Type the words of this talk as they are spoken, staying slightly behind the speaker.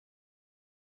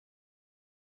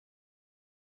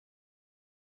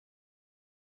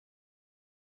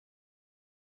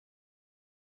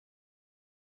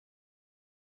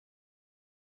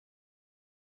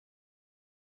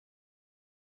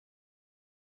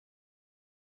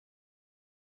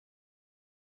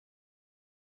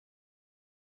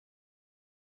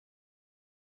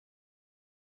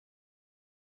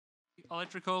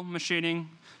electrical, machining,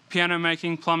 piano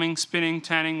making, plumbing, spinning,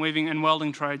 tanning, weaving and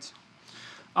welding trades.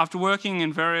 After working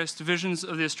in various divisions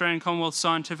of the Australian Commonwealth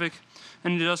Scientific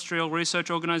and Industrial Research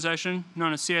Organisation,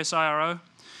 known as CSIRO,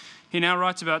 he now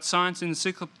writes about science in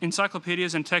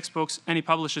encyclopedias and textbooks, and he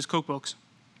publishes cookbooks.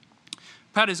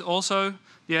 Pat is also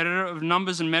the editor of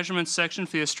Numbers and Measurements section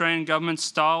for the Australian Government's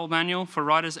Style Manual for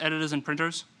writers, editors and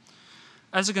printers.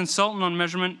 As a consultant on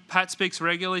measurement, Pat speaks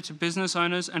regularly to business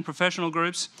owners and professional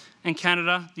groups in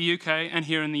Canada, the UK and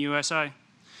here in the USA.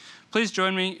 Please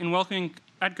join me in welcoming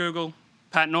at Google,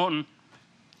 Pat Naughtin.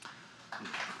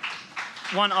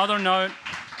 One other note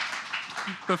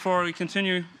before we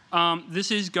continue, this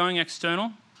is going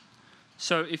external,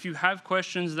 so if you have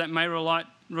questions that may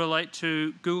relate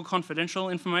to Google confidential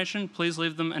information, please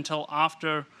leave them until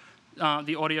after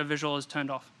the audio visual is turned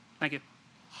off. Thank you.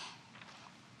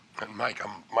 And make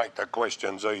the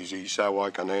questions easy so I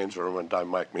can answer them and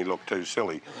don't make me look too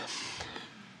silly.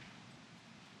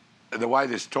 The way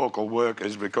this talk will work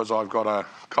is because I've got a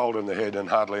cold in the head and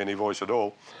hardly any voice at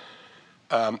all.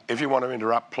 If you want to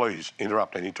interrupt, please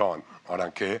interrupt any time. I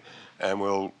don't care, and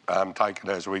we'll take it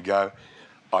as we go.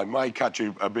 I may cut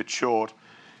you a bit short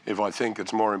if I think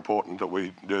it's more important that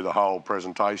we do the whole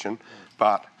presentation,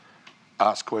 but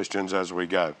ask questions as we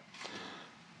go.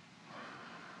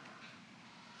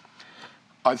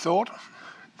 I thought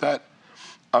that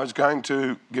I was going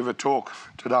to give a talk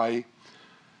today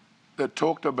that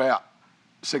talked about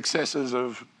successes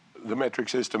of the metric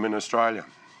system in Australia.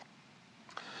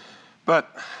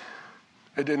 But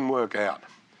it didn't work out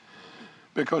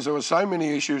because there were so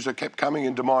many issues that kept coming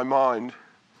into my mind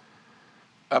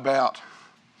about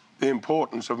the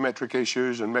importance of metric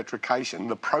issues and metrication,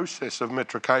 the process of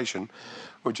metrication,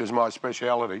 which is my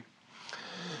speciality.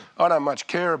 I don't much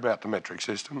care about the metric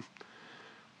system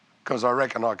because I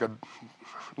reckon I could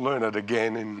learn it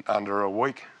again in under a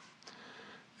week.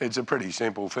 It's a pretty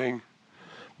simple thing.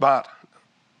 But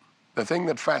the thing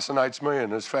that fascinates me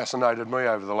and has fascinated me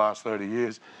over the last 30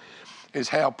 years is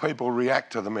how people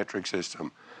react to the metric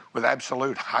system with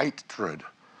absolute hatred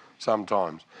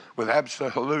sometimes, with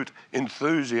absolute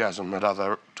enthusiasm at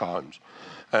other times.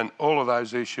 And all of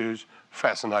those issues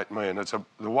fascinate me, and it's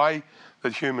the way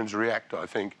that humans react, I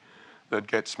think, that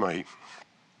gets me.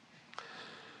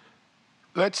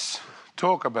 Let's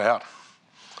talk about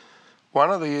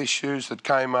one of the issues that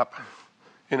came up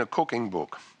in a cooking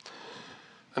book.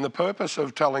 And the purpose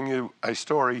of telling you a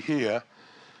story here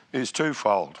is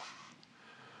twofold.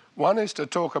 One is to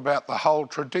talk about the whole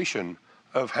tradition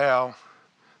of how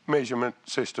measurement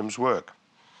systems work.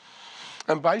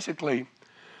 And basically,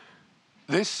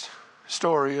 this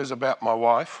story is about my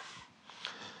wife,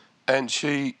 and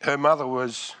her mother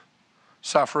was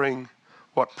suffering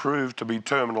what proved to be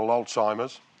terminal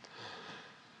Alzheimer's,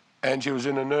 and she was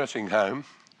in a nursing home,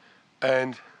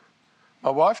 and my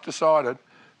wife decided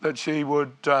that she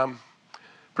would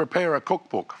prepare a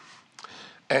cookbook,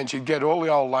 and she'd get all the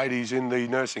old ladies in the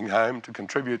nursing home to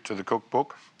contribute to the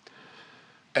cookbook,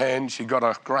 and she got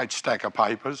a great stack of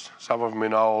papers, some of them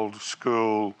in old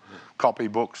school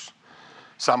copybooks,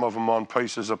 some of them on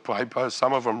pieces of paper,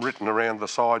 some of them written around the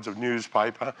sides of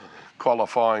newspaper,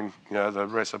 qualifying, the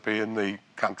recipe in the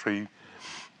country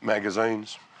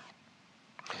magazines.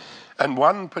 And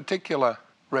one particular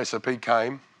recipe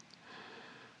came,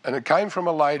 and it came from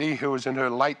a lady who was in her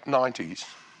late 90s.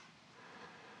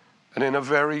 And in a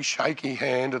very shaky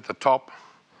hand at the top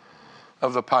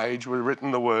of the page were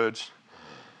written the words,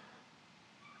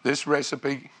 "This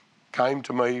recipe came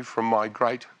to me from my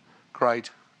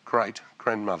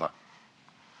great-great-great-grandmother."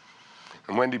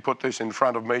 And Wendy put this in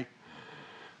front of me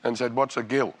and said, "What's a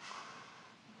gill?"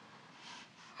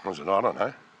 I said, "I don't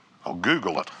know. I'll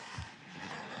Google it."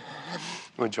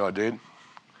 Which I did,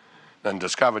 and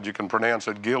discovered you can pronounce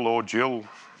it Gill or Jill.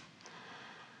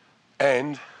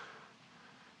 But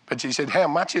she said, "How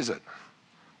much is it?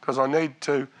 Because I need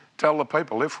to tell the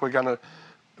people if people are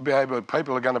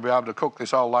going to be able to cook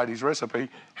this old lady's recipe,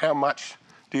 how much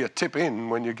do you tip in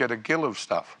when you get a gill of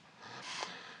stuff?"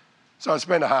 So I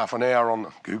spent a half an hour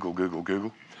on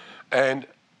Google, and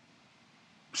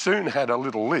soon had a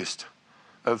little list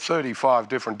of 35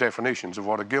 different definitions of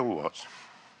what a gill was.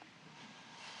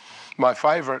 My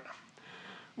favourite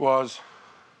was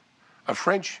a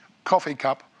French coffee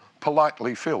cup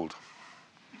politely filled.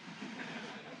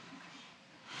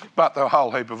 But there were a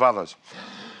whole heap of others.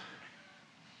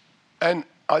 And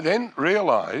I then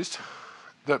realised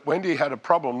that Wendy had a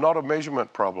problem, not a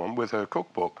measurement problem with her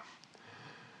cookbook,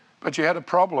 but she had a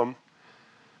problem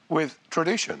with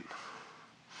tradition.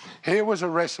 Here was a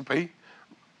recipe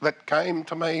that came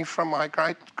to me from my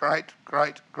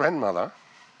great-great-great-grandmother,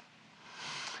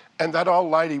 And that old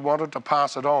lady wanted to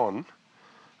pass it on,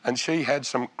 and she had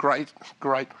some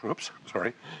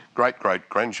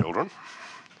great-great-grandchildren,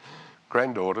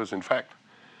 granddaughters, in fact.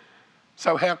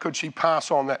 So how could she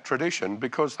pass on that tradition?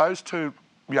 Because those two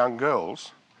young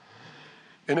girls,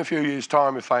 in a few years'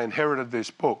 time, if they inherited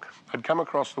this book, they'd come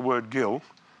across the word gill.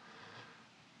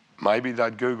 Maybe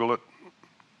they'd Google it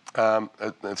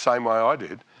the same way I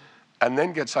did, and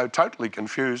then get so totally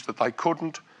confused that they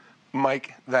couldn't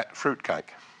make that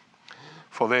fruitcake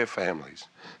for their families.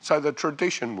 So the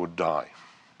tradition would die.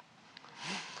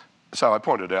 So I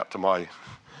pointed out to my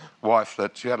wife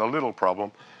that she had a little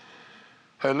problem.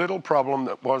 Her little problem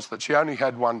was that she only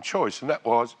had one choice, and that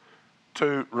was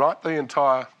to write the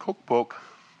entire cookbook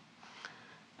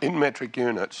in metric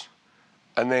units,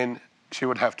 and then she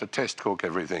would have to test cook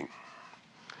everything.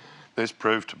 This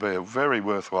proved to be a very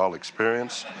worthwhile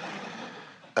experience.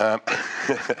 And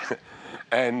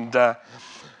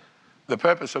the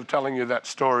purpose of telling you that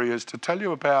story is to tell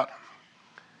you about,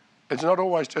 it's not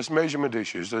always just measurement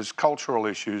issues, there's cultural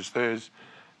issues, there's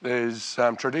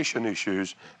tradition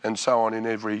issues, and so on in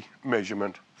every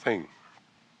measurement thing.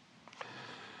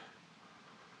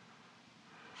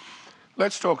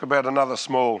 Let's talk about another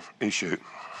small issue.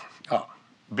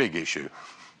 Big issue.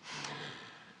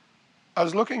 I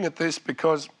was looking at this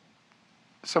because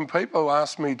some people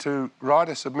asked me to write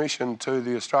a submission to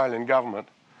the Australian government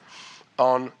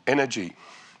on energy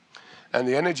and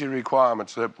the energy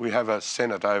requirements. That we have a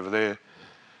Senate over there,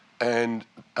 and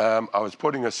I was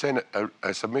putting a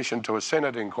submission to a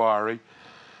Senate inquiry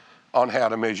on how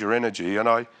to measure energy, and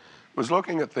I was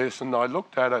looking at this, and I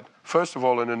looked at it first of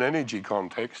all in an energy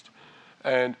context,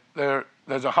 and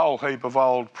there's a whole heap of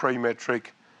old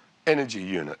pre-metric energy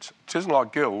units. It isn't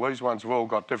like gill. These ones have all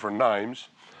got different names.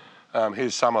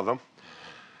 Here's some of them.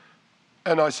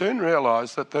 And I soon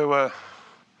realised that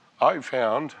I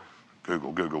found,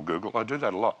 Google, I do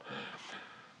that a lot.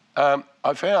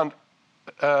 I found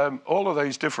all of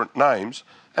these different names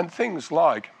and things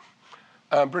like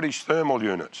British thermal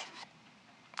units.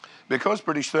 Because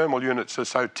British thermal units are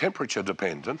so temperature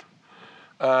dependent,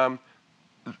 the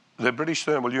British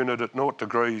thermal unit at 0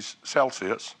 degrees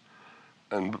Celsius,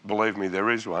 and believe me, there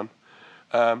is one,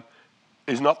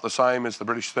 is not the same as the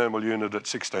British thermal unit at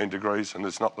 16 degrees, and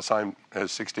it's not the same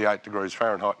as 68 degrees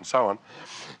Fahrenheit and so on.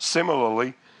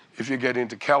 Similarly, if you get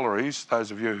into calories,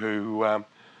 those of you who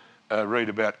read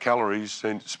about calories,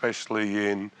 especially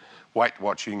in Weight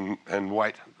Watching and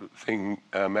Weight Thing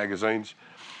magazines,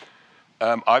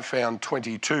 I've found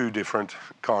 22 different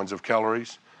kinds of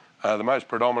calories. The most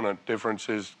predominant difference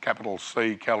is capital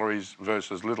C calories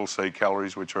versus little c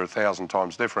calories, which are 1,000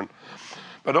 times different.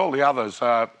 But all the others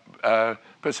are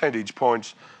percentage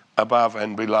points above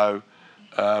and below.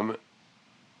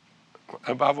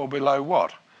 Above or below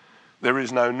what? There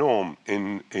is no norm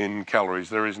in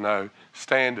calories. There is no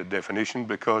standard definition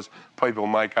because people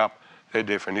make up their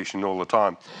definition all the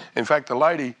time. In fact, the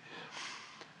lady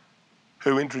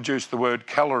who introduced the word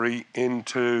calorie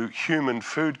into human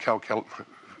food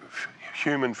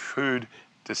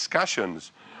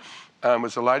discussions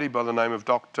was a lady by the name of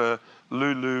Dr.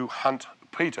 Lulu Hunt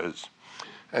Peters.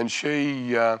 And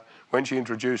she, when she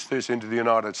introduced this into the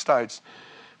United States,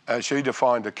 she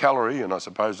defined a calorie, and I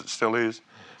suppose it still is,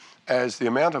 as the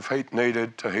amount of heat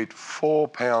needed to heat 4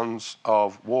 pounds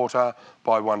of water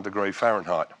by 1 degree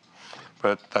Fahrenheit.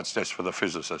 But that's just for the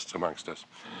physicists amongst us.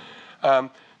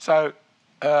 When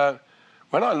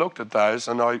I looked at those,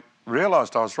 and I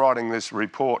realised I was writing this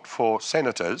report for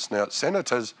senators. Now,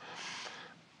 senators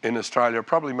in Australia are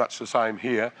probably much the same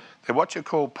here. They're what you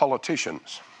call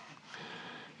politicians.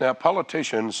 Now,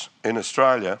 politicians in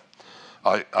Australia,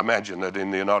 I imagine that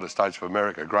in the United States of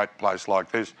America, a great place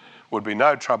like this, would be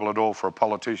no trouble at all for a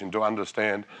politician to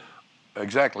understand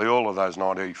exactly all of those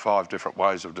 95 different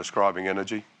ways of describing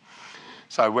energy.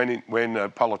 So when a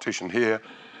politician here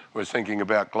was thinking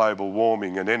about global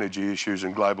warming and energy issues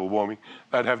and global warming,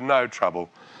 they'd have no trouble.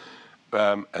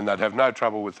 And they'd have no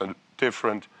trouble with the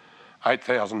different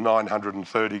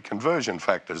 8,930 conversion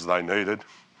factors they needed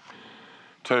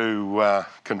to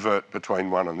convert between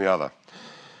one and the other.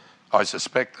 I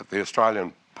suspect that the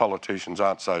Australian politicians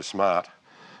aren't so smart.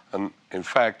 And in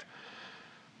fact,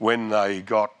 when they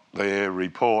got their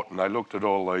report and they looked at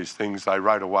all these things, they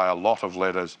wrote away a lot of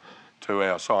letters to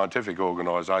our scientific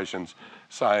organisations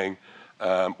saying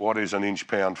what is an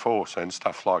inch-pound force and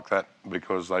stuff like that,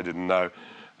 because they didn't know.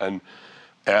 And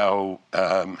our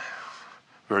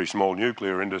very small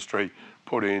nuclear industry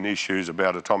put in issues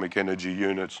about atomic energy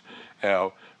units.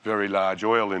 Our very large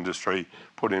oil industry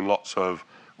put in lots of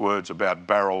words about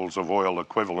barrels of oil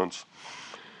equivalents,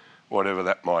 whatever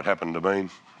that might happen to mean.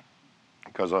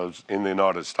 because I was in the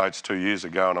United States 2 years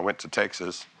ago and I went to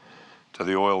Texas to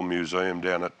the oil museum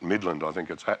down at Midland, I think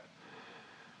it's at,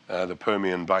 the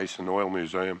Permian Basin Oil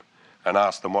Museum, and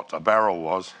asked them what a barrel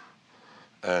was,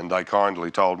 and they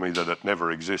kindly told me that it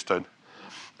never existed,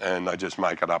 and they just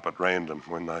make it up at random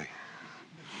when they...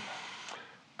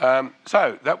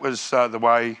 So that was the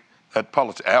way that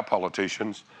our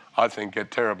politicians, I think,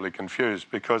 get terribly confused,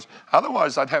 because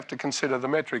otherwise they'd have to consider the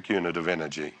metric unit of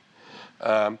energy,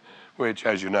 which,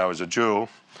 as you know, is a joule.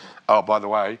 Oh, by the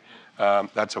way,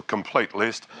 that's a complete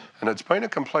list, and it's been a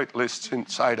complete list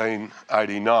since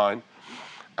 1889.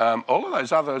 All of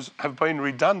those others have been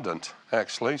redundant,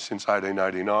 actually, since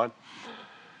 1889.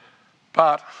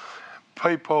 But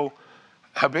people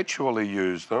habitually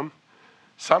use them.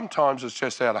 Sometimes it's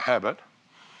just out of habit.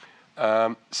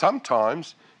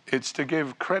 Sometimes it's to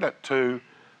give credit to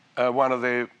one of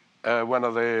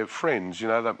their friends, you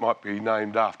know, that might be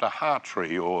named after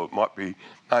Hartree or it might be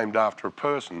named after a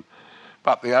person.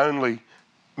 But the only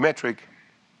metric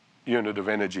unit of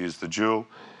energy is the joule.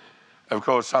 Of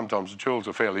course, sometimes the joules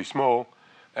are fairly small,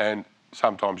 and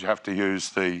sometimes you have to use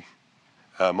the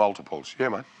multiples. Yeah,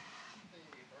 mate?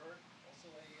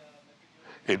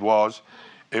 It was.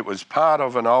 It was part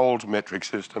of an old metric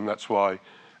system. That's why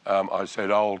I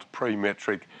said old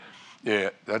pre-metric.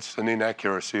 Yeah, that's an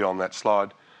inaccuracy on that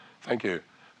slide. Thank you.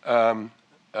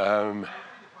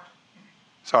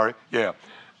 Sorry, yeah.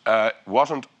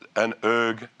 Wasn't an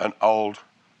erg an old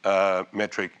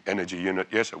metric energy unit?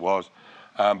 Yes, it was.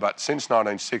 But since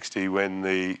 1960, when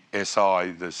the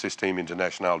SI, the Système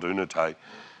International d'Unité,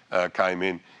 came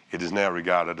in, it is now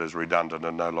regarded as redundant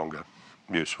and no longer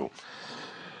useful.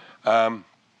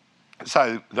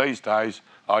 So these days,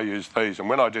 I use these. And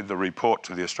when I did the report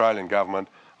to the Australian government,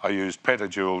 I used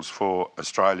petajoules for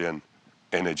Australian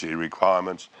energy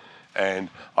requirements. And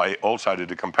I also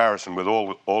did a comparison with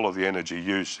all of the energy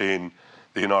use in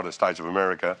the United States of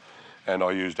America, and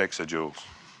I used exajoules.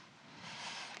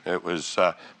 It was,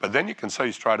 but then you can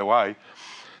see straight away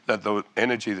that the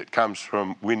energy that comes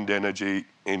from wind energy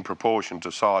in proportion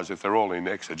to size, if they're all in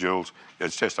exajoules,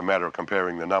 it's just a matter of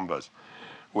comparing the numbers.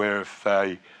 Where if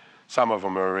some of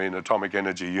them are in atomic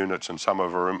energy units and some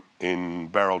of them are in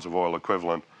barrels of oil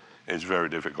equivalent, it's very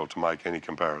difficult to make any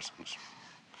comparisons.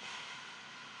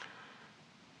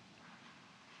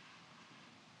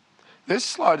 This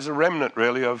slide is a remnant,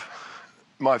 really, of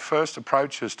my first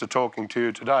approaches to talking to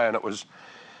you today, and it was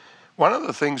one of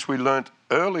the things we learnt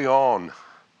early on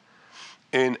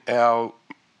in our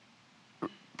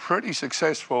pretty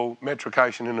successful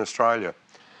metrication in Australia,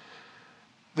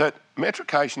 that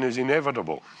metrication is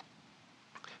inevitable.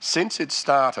 Since it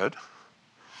started,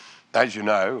 as you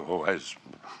know, or as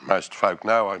most folk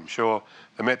know, I'm sure,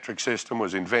 the metric system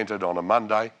was invented on a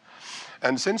Monday,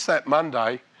 and since that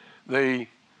Monday, the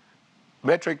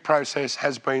metric process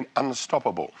has been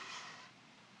unstoppable.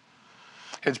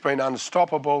 It's been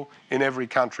unstoppable in every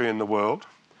country in the world.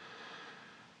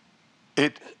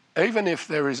 Even if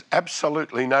there is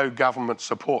absolutely no government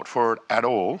support for it at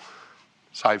all,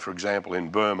 say for example in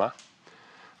Burma,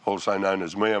 also known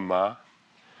as Myanmar,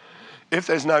 if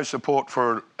there's no support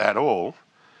for it at all,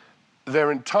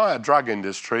 their entire drug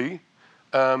industry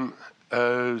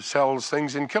sells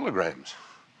things in kilograms,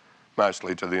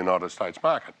 mostly to the United States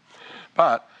market.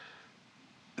 But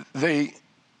the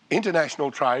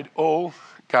international trade all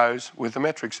goes with the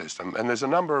metric system, and there's a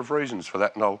number of reasons for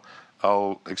that, and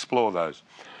I'll explore those.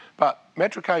 But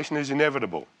metrication is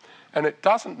inevitable, and it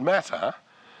doesn't matter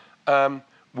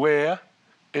where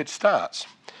it starts.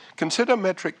 Consider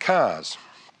metric cars.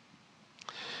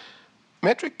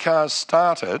 Metric cars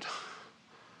started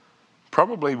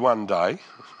probably one day,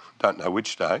 don't know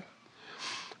which day,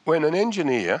 when an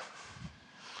engineer,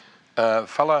 a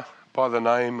fella by the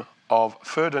name of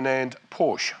Ferdinand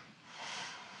Porsche,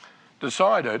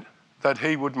 decided that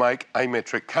he would make a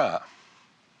metric car.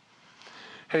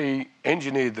 He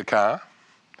engineered the car,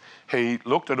 he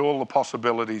looked at all the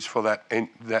possibilities for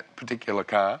that particular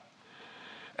car,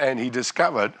 and he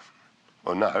discovered,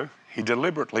 or no, he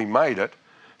deliberately made it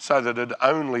so that it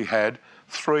only had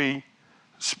three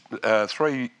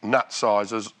nut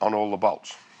sizes on all the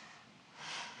bolts.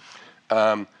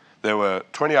 There were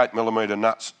 28mm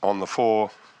nuts on the four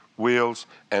wheels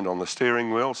and on the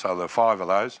steering wheel, so there were 5 of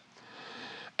those.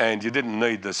 And you didn't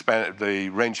need the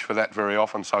wrench for that very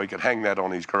often, so he could hang that on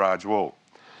his garage wall.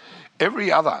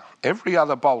 Every other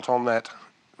bolt on that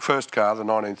first car, the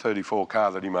 1934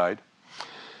 car that he made,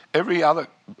 every other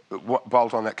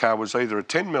bolt on that car was either a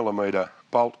 10mm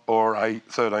bolt or a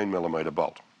 13mm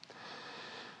bolt.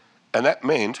 And that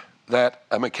meant that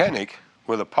a mechanic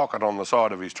with a pocket on the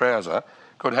side of his trouser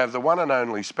could have the one and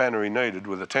only spanner he needed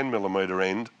with a 10mm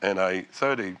end and a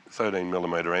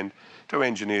 13mm end to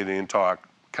engineer the entire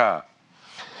car.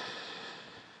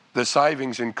 The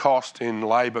savings in cost, in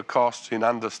labour costs, in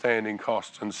understanding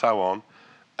costs and so on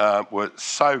were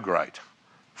so great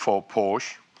for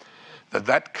Porsche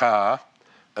that car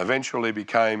eventually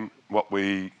became what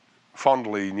we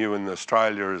fondly knew in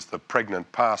Australia as the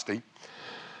pregnant pasty,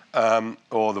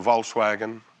 or the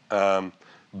Volkswagen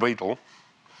Beetle.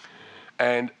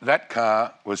 And that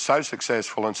car was so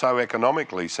successful and so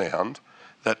economically sound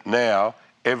that now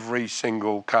every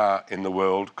single car in the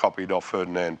world copied off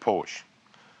Ferdinand Porsche.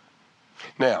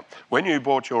 Now, when you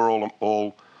bought your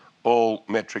all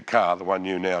metric car, the one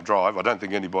you now drive, I don't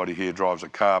think anybody here drives a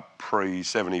car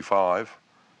pre-75.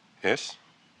 Yes?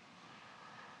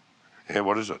 Yeah,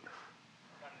 what is it?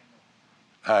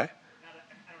 Hey?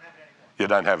 You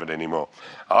don't have it anymore.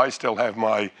 I still have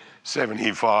my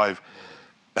 75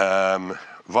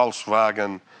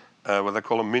 Volkswagen, what they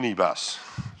call a minibus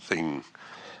thing.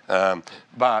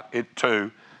 But it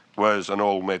too was an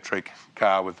all-metric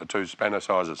car with the two spanner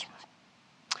sizes.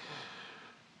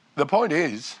 The point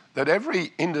is that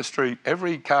every industry,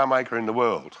 every car maker in the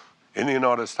world, in the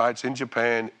United States, in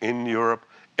Japan, in Europe,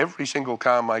 every single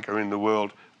car maker in the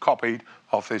world copied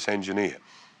off this engineer.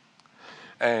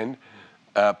 And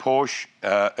Porsche,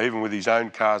 even with his own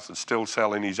cars that still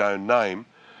sell in his own name,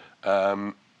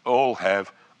 all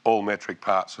have all metric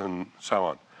parts and so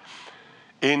on.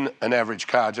 In an average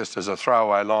car, just as a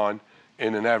throwaway line,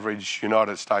 in an average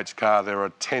United States car, there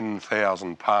are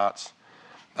 10,000 parts.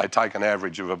 They take an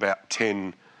average of about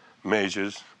 10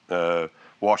 measures.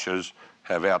 Washers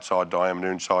have outside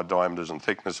diameter, inside diameters and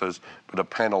thicknesses, but a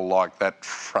panel like that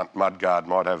front mudguard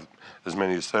might have as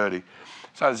many as 30.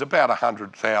 So there's about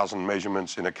 100,000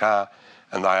 measurements in a car,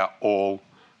 and they are all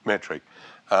metric.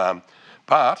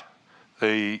 But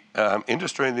the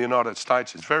industry in the United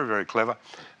States is very, very clever,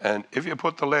 and if you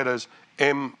put the letters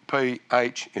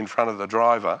MPH in front of the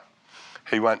driver,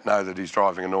 he won't know that he's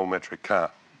driving an all-metric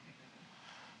car.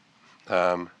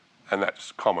 And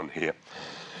that's common here.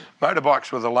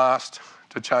 Motorbikes were the last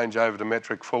to change over to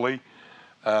metric fully.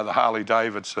 The Harley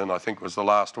Davidson, I think, was the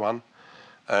last one,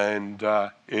 and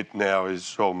it now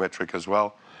is all metric as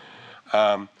well.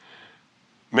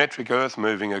 Metric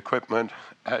earth-moving equipment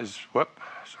has,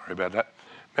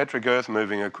 metric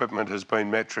earth-moving equipment has been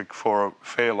metric for a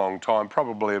fair long time,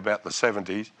 probably about the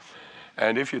 70s.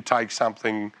 And if you take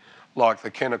something like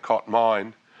the Kennecott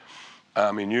mine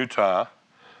in Utah,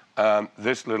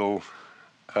 this little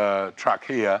truck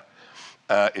here,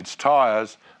 its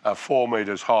tyres are 4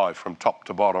 metres high from top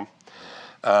to bottom.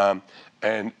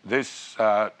 And this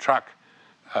truck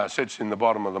sits in the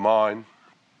bottom of the mine,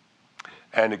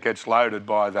 and it gets loaded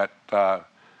by that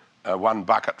one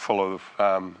bucket full of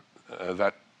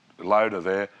that loader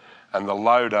there, and the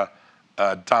loader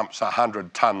dumps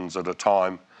 100 tonnes at a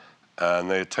time, and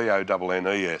they're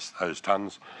TONNES, those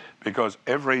tonnes, because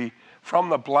from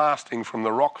the blasting from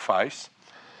the rock face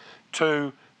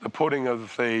to the putting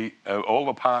of all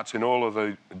the parts in all of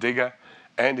the digger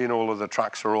and in all of the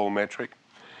trucks are all metric.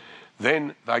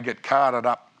 Then they get carted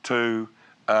up to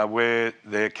where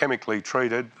they're chemically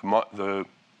treated. The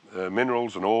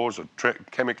minerals and ores are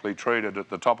chemically treated at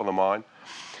the top of the mine,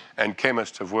 and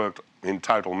chemists have worked in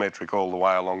total metric all the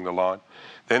way along the line.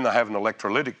 Then they have an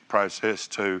electrolytic process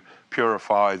to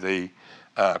purify the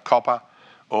copper,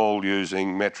 all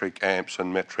using metric amps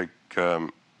and metric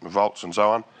volts and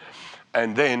so on.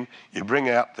 And then you bring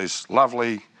out this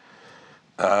lovely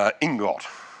ingot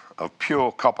of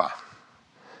pure copper,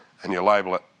 and you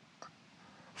label it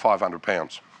 500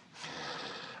 pounds.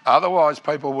 Otherwise,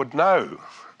 people would know,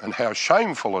 and how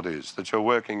shameful it is that you're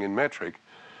working in metric,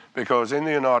 because in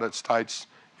the United States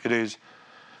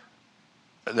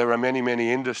there are many,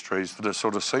 many industries that are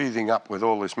sort of seething up with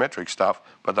all this metric stuff,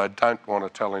 but they don't want to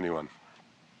tell anyone.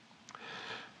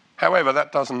 However,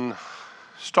 that doesn't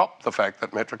stop the fact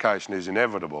that metrication is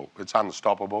inevitable. It's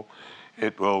unstoppable.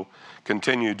 It will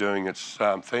continue doing its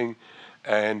thing.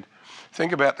 And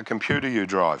think about the computer you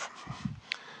drive.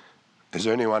 Is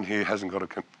there anyone here who hasn't got a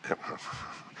computer?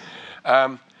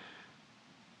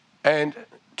 And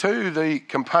to the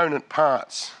component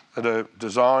parts that are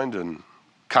designed and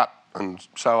cut and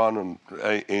so on and,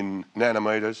 in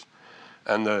nanometers,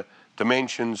 and the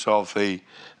dimensions of the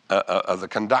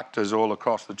conductors all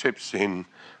across the chips in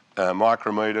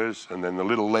micrometers, and then the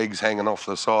little legs hanging off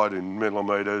the side in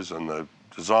millimeters, and the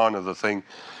design of the thing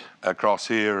across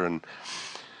here, and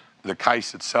the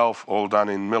case itself all done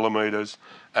in millimeters,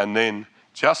 and then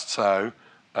just so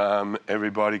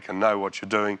everybody can know what you're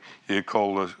doing, you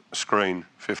call the screen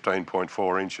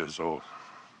 15.4 inches or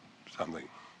something.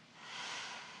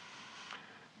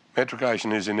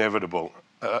 Metrication is inevitable.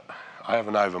 I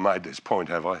haven't overmade this point,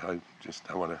 have I? I just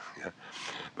don't want to. Yeah.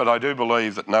 But I do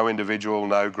believe that no individual,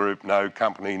 no group, no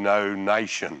company, no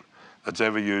nation that's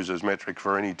ever used as metric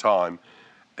for any time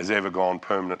has ever gone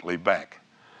permanently back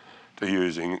to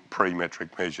using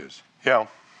pre-metric measures. Yeah. There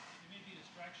may be a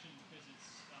distraction because it's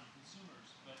consumers,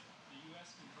 but the U.S.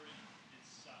 converted its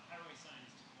highway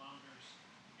signs to kilometers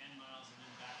and miles and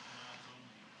then back to miles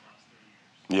only in the last 30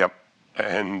 years. Yep.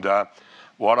 And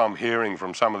what I'm hearing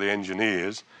from some of the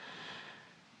engineers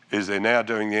is they're now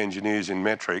doing the engineers in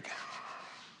metric,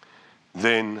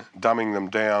 then dumbing them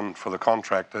down for the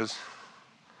contractors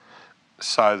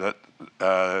so that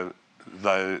the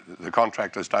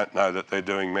contractors don't know that they're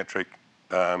doing metric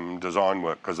design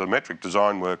work, because the metric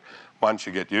design work, once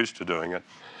you get used to doing it,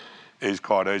 is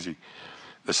quite easy.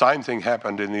 The same thing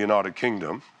happened in the United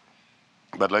Kingdom,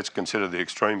 but let's consider the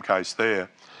extreme case there.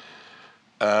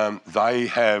 They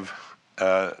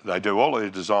do all their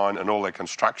design and all their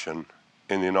construction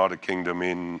in the United Kingdom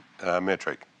in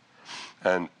metric.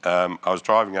 And I was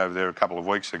driving over there a couple of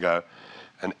weeks ago,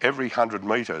 and every 100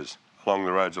 metres along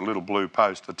the road's a little blue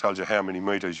post that tells you how many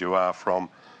metres you are from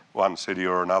one city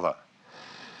or another.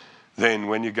 Then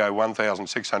when you go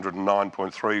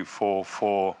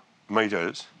 1,609.344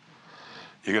 metres,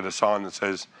 you get a sign that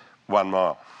says 1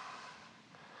 mile.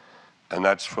 And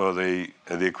that's for the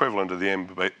equivalent of the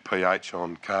MPH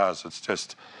on cars. It's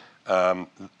just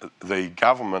the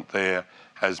government there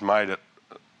has made it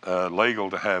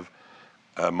legal to have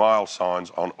mile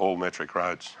signs on all metric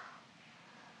roads.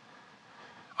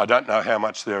 I don't know how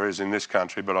much there is in this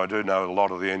country, but I do know a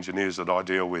lot of the engineers that I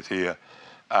deal with here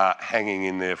are hanging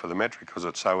in there for the metric because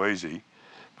it's so easy,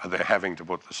 but they're having to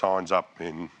put the signs up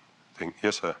in thing.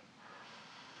 Yes, sir.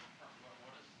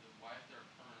 Why is there a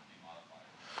permanently modifier?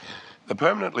 The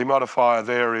permanently modifier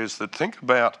there is that, think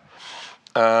about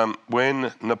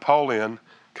when Napoleon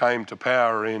came to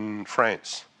power in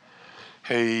France.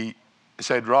 He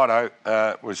said, righto,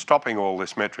 we're stopping all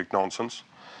this metric nonsense,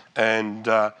 and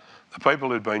the people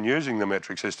who'd been using the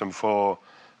metric system for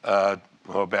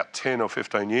about 10 or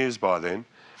 15 years by then,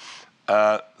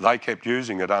 they kept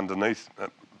using it underneath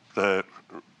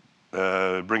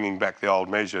bringing back the old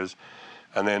measures,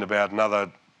 and then about another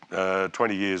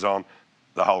 20 years on,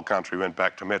 the whole country went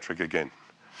back to metric again.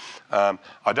 I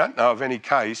don't know of any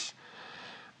case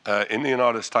in the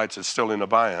United States it's still in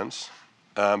abeyance,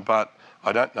 but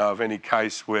I don't know of any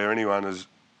case where anyone is,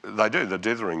 they do the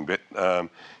dithering bit.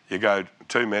 You go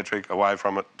to metric, away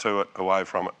from it, to it, away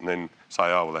from it, and then say,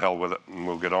 oh, well, the hell with it, and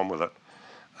we'll get on with it,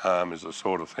 is the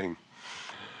sort of thing.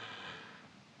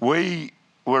 We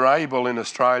were able in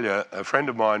Australia, a friend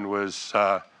of mine was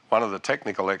one of the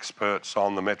technical experts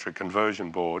on the metric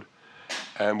conversion board,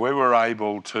 and we were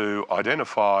able to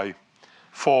identify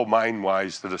 4 main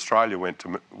ways that Australia went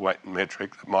to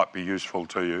metric that might be useful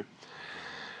to you.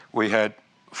 We had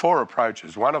 4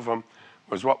 approaches. One of them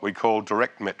was what we call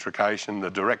direct metrication,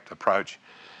 the direct approach,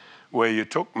 where you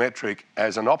took metric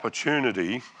as an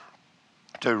opportunity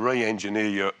to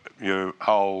re-engineer your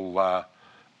whole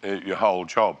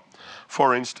job.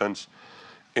 For instance,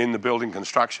 in the building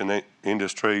construction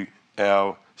industry,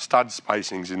 our stud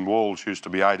spacings in walls used to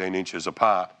be 18 inches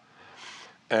apart.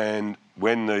 And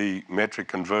when the metric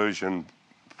conversion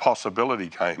possibility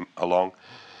came along,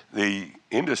 the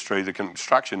industry, the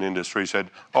construction industry said,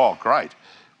 oh, great,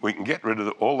 we can get rid of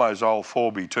all those old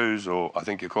 4B2s, or I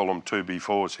think you call them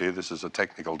 2B4s here, this is a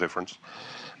technical difference.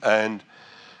 And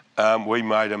we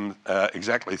made them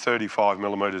exactly 35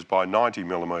 millimetres by 90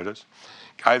 millimetres,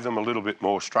 gave them a little bit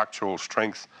more structural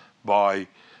strength by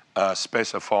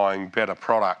specifying better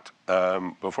product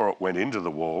before it went into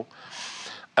the wall,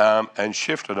 and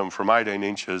shifted them from 18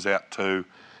 inches out to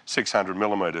 600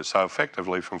 millimetres. So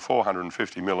effectively from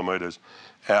 450 millimetres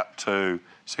out to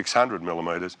 600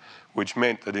 millimetres, which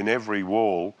meant that in every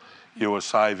wall you were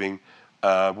saving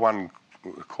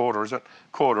 1/4, is it?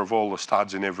 Quarter of all the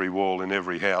studs in every wall, in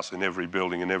every house, in every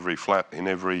building, in every flat, in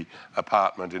every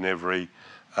apartment, in every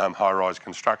high-rise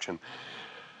construction.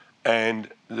 And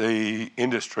the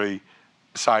industry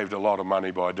saved a lot of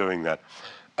money by doing that.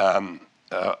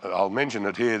 I'll mention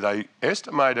it here. They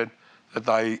estimated that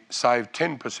they saved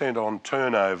 10% on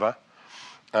turnover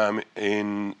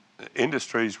in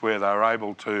industries where they were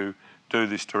able to do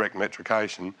this direct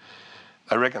metrication.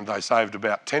 They reckon they saved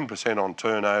about 10% on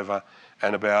turnover,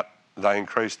 and they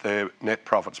increased their net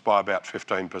profits by about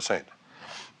 15%.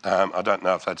 I don't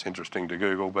know if that's interesting to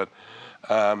Google, but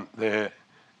they're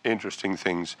interesting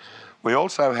things. We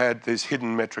also had this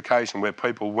hidden metrication where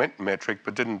people went metric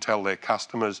but didn't tell their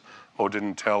customers or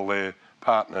didn't tell their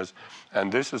partners.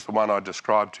 And this is the one I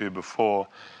described to you before.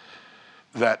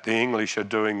 that the English are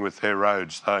doing with their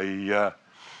roads. They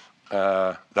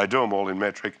do them all in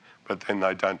metric, but then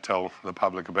they don't tell the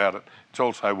public about it. It's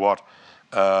also what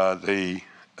the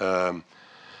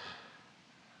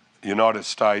United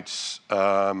States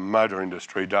motor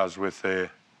industry does with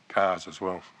their cars as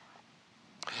well.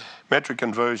 Metric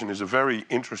conversion is a very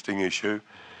interesting issue.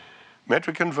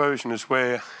 Metric conversion is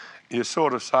where you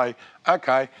sort of say,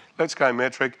 okay, let's go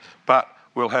metric, but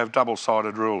we'll have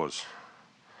double-sided rulers.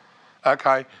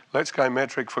 Okay, let's go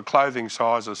metric for clothing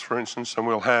sizes, for instance, and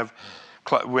we'll have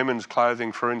women's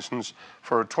clothing, for instance,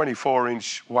 for a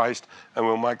 24-inch waist, and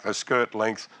we'll make the skirt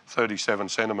length 37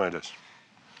 centimetres.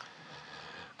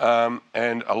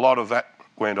 And a lot of that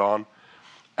went on.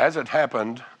 As it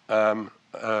happened,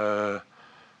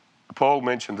 Paul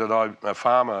mentioned that I'm a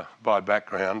farmer by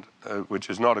background, which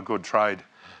is not a good trade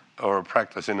or a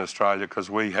practice in Australia because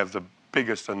we have the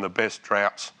biggest and the best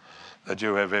droughts that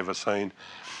you have ever seen.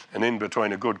 And in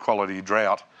between a good quality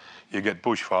drought, you get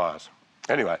bushfires.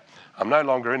 Anyway, I'm no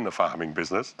longer in the farming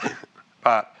business,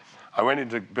 but I went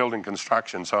into building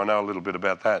construction, so I know a little bit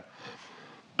about that.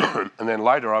 And then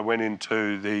later I went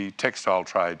into the textile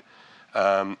trade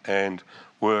and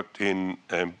worked in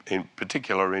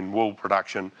particular in wool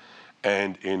production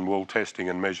and in wool testing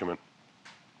and measurement.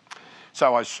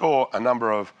 So I saw a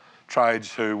number of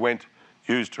trades who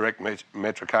used direct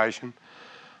metrication.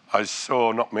 I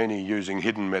saw not many using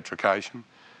hidden metrication.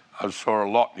 I saw a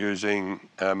lot using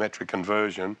metric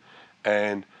conversion,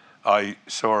 and I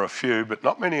saw a few, but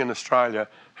not many in Australia,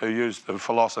 who use the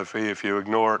philosophy, if you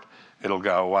ignore it, it'll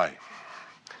go away.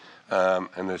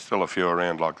 And there's still a few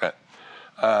around like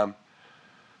that.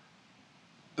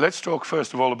 Let's talk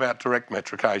first of all about direct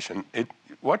metrication.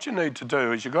 What you need to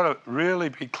do is you've got to really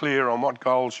be clear on what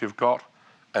goals you've got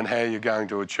and how you're going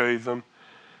to achieve them.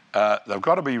 They've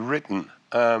got to be written.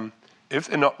 If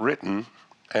they're not written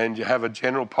and you have a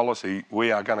general policy,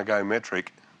 we are going to go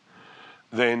metric,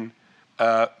 then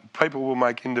people will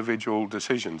make individual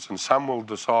decisions, and some will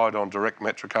decide on direct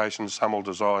metrication, some will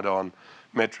decide on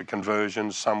metric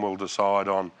conversions, some will decide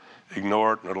on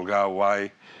ignore it and it'll go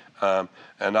away,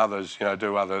 and others,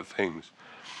 do other things.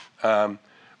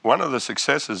 One of the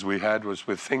successes we had was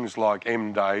with things like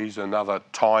M-days and other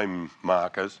time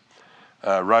markers.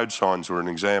 Road signs were an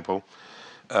example.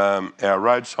 Our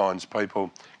road signs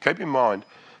people, keep in mind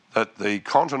that the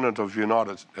continent of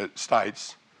United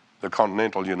States, the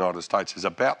continental United States, is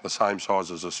about the same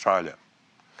size as Australia.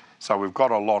 So we've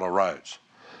got a lot of roads.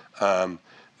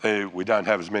 We don't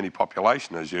have as many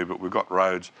population as you, but we've got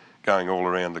roads going all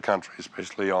around the country,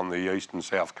 especially on the east and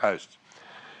south coasts.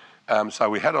 So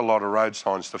we had a lot of road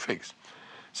signs to fix.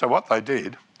 So what they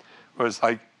did was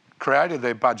they created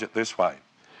their budget this way.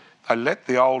 They let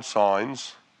the old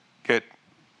signs get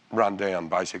run down,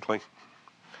 basically,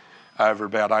 over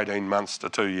about 18 months to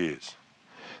 2 years.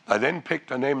 They then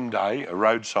picked an M-day, a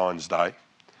road signs day,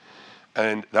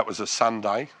 and that was a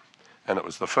Sunday, and it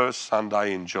was the first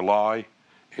Sunday in July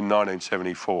in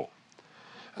 1974.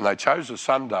 And they chose a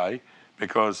Sunday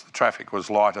because the traffic was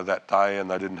lighter that day and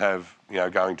they didn't have,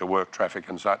 going to work traffic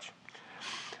and such.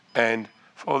 And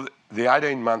for the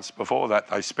 18 months before that,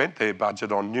 they spent their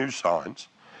budget on new signs,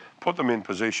 put them in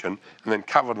position, and then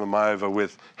covered them over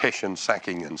with hessian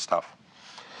sacking and stuff.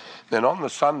 Then on the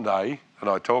Sunday that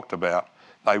I talked about,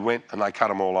 they went and they cut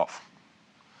them all off.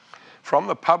 From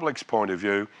the public's point of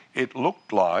view, it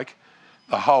looked like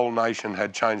the whole nation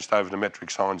had changed over to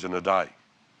metric signs in a day.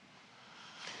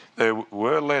 There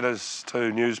were letters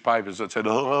to newspapers that said,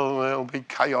 oh, there'll be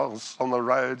chaos on the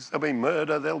roads, there'll be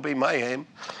murder, there'll be mayhem.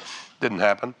 Didn't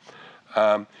happen.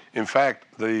 In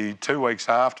fact, the 2 weeks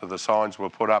after the signs were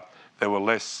put up, there were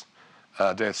less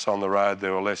deaths on the road,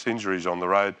 there were less injuries on the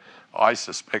road, I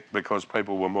suspect because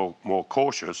people were more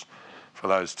cautious for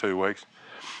those 2 weeks.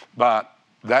 But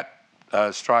that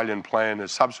Australian plan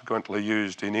is subsequently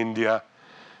used in India.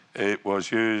 It was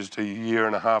used a year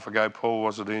and a half ago, Paul,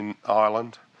 was it, in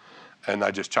Ireland? And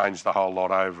they just changed the whole lot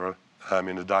over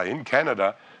in a day. In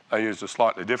Canada, they used a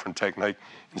slightly different technique.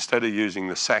 Instead of using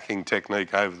the sacking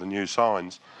technique over the new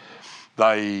signs,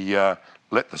 they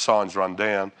let the signs run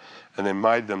down and then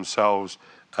made themselves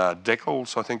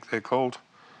decals, I think they're called,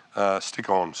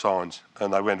 stick-on signs.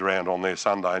 And they went around on their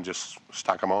Sunday and just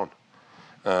stuck them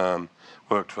on.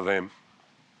 Worked for them.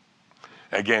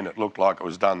 Again, it looked like it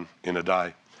was done in a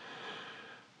day.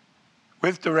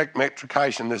 With direct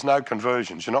metrication, there's no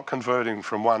conversions. You're not converting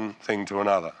from one thing to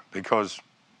another because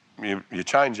you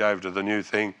change over to the new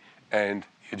thing and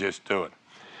you just do it.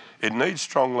 It needs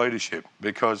strong leadership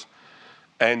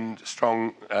and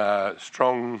strong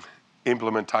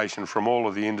implementation from all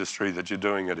of the industry that you're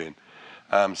doing it in.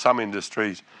 Some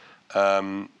industries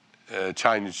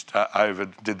changed over,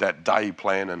 did that day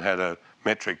plan and had a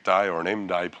metric day or an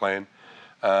M-day plan.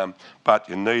 But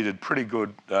you needed pretty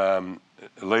good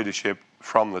leadership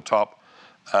from the top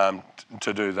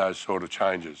to do those sort of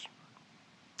changes.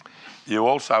 You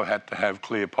also had to have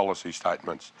clear policy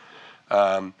statements.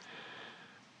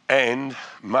 And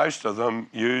most of them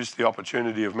used the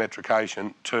opportunity of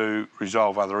metrication to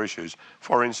resolve other issues.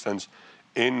 For instance,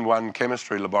 in one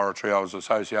chemistry laboratory I was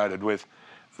associated with,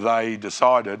 they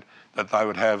decided that they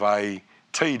would have a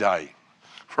tea day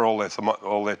for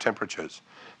all their temperatures.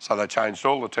 So they changed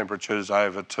all the temperatures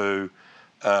over to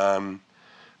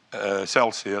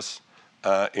Celsius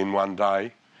in one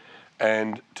day.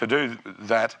 And to do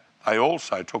that, they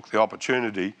also took the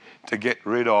opportunity to get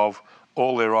rid of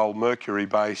all their old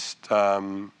mercury-based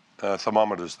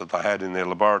thermometers that they had in their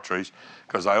laboratories,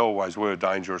 because they always were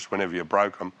dangerous whenever you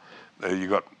broke them. You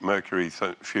got mercury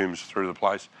fumes through the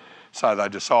place. So they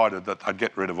decided that they'd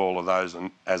get rid of all of those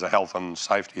and, as a health and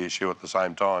safety issue at the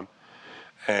same time.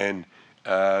 And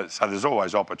so there's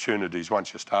always opportunities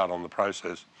once you start on the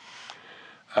process.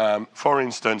 For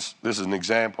instance, this is an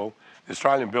example, the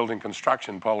Australian Building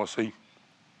Construction Policy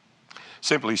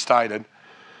simply stated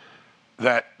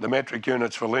that the metric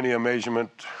units for linear measurement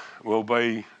will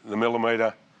be the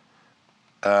millimetre,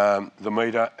 the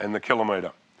metre and the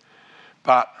kilometre.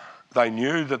 But they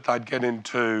knew that they'd get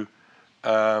into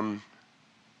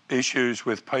issues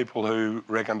with people who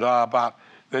reckoned, but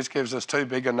this gives us too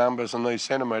big a numbers and these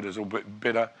centimetres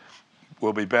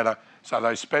will be better. So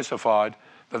they specified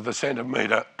that the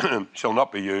centimetre shall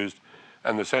not be used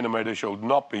and the centimetre shall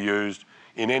not be used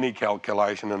in any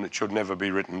calculation, and it should never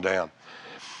be written down.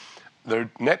 The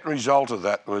net result of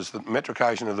that was that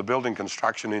metrication of the building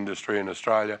construction industry in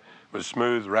Australia was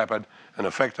smooth, rapid and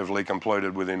effectively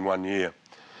completed within 1 year.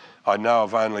 I know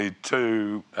of only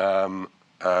two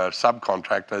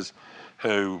subcontractors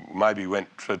who maybe went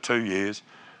for 2 years,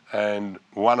 and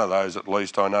one of those at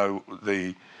least I know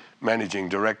the managing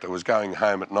director was going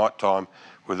home at night time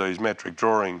with these metric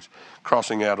drawings,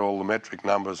 crossing out all the metric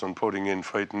numbers and putting in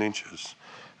feet and inches.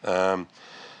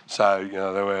 So, you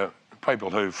know, there were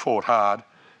people who fought hard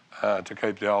to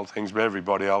keep the old things, but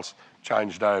everybody else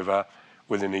changed over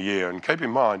within a year. And keep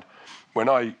in mind, when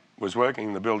I was working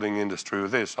in the building industry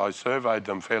with this, I surveyed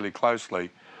them fairly closely,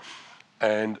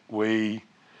 and we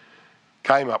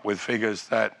came up with figures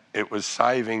that it was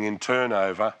saving in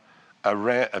turnover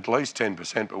at least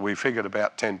 10%, but we figured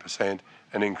about 10%,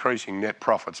 and increasing net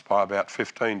profits by about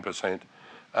 15%,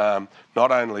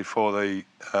 not only for the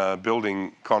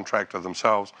building contractor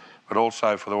themselves, but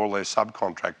also for all their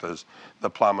subcontractors, the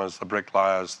plumbers, the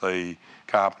bricklayers, the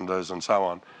carpenters and so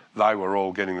on. They were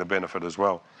all getting the benefit as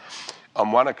well.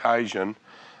 On one occasion,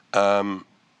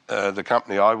 the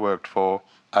company I worked for,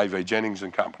 A.V. Jennings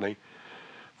and Company,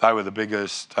 they were the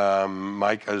biggest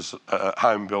makers,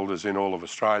 home builders in all of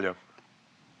Australia.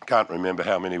 Can't remember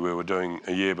how many we were doing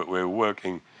a year, but we were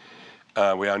working,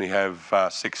 we only have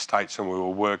 6 states and we were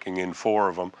working in 4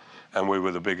 of them, and we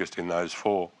were the biggest in those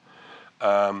 4.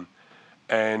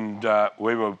 And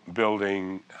we were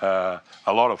building a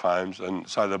lot of homes, and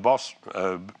so the boss,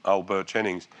 old Bert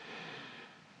Jennings,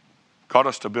 got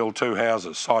us to build 2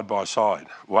 houses side by side.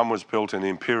 One was built in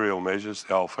imperial measures,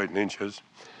 the old feet and inches,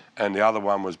 and the other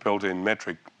one was built in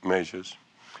metric measures.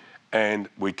 And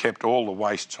we kept all the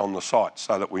wastes on the site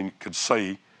so that we could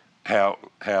see how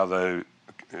the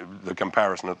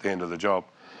comparison at the end of the job.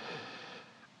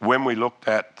 When we looked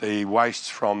at the wastes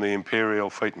from the imperial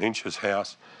feet and inches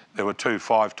house, there were 2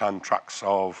 5-tonne trucks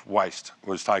of waste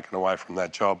was taken away from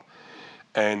that job,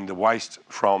 and the waste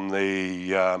from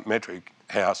the metric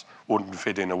house wouldn't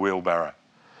fit in a wheelbarrow.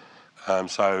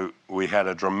 So we had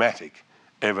a dramatic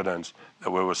evidence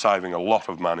that we were saving a lot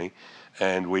of money,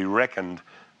 and we reckoned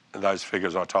those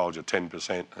figures I told you,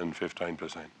 10% and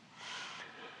 15%.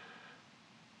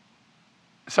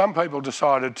 Some people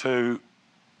decided to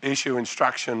issue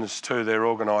instructions to their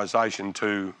organisation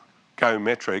to go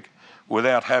metric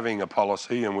without having a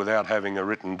policy and without having a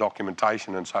written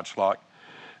documentation and such like.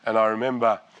 And I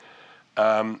remember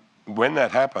when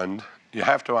that happened, you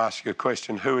have to ask your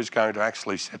question, who is going to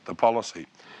actually set the policy?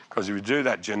 Because if you do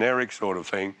that generic sort of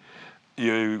thing,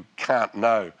 you can't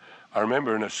know. I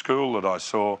remember in a school that I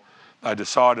saw, they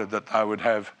decided that they would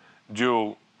have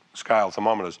dual scale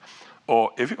thermometers.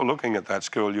 Or if you're looking at that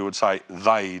school, you would say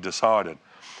they decided.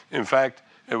 In fact,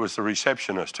 it was the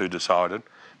receptionist who decided,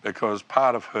 because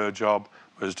part of her job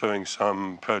was doing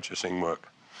some purchasing work.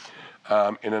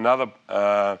 In another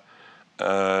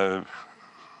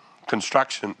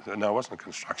construction, no, it wasn't a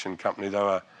construction company, they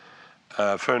were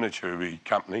a furniture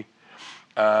company.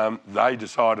 They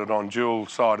decided on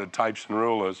dual-sided tapes and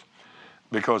rulers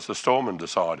because the storeman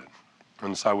decided.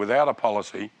 And so without a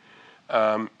policy,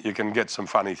 you can get some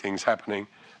funny things happening,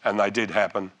 and they did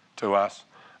happen to us.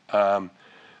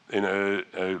 In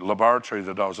a laboratory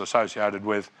that I was associated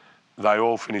with, they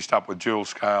all finished up with dual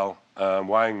scale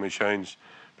weighing machines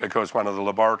because one of the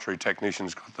laboratory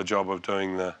technicians got the job of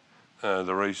doing the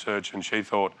research, and she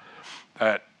thought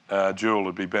that dual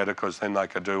would be better because then they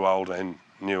could do old and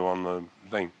new on the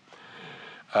thing.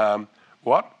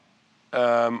 What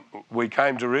we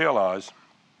came to realise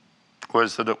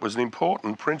was that it was an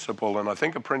important principle, and I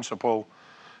think a principle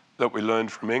that we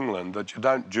learned from England, that you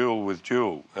don't dual with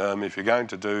dual. If you're going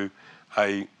to do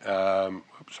a,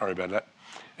 sorry about that,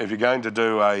 if you're going to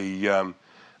do a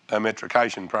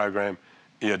metrication program,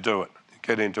 you do it.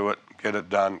 Get into it, get it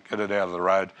done, get it out of the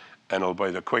road, and it'll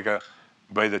be the quicker,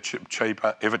 be the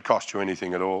cheaper, if it costs you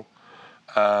anything at all.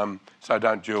 So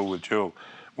don't dual with dual.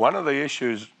 One of the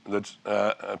issues that's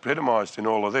epitomised in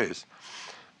all of this,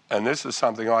 and this is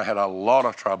something I had a lot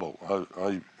of trouble,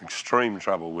 extreme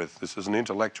trouble with. This is an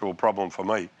intellectual problem for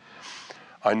me.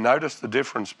 I noticed the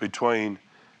difference between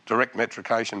direct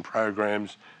metrication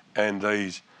programs and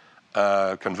these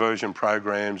conversion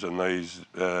programs and these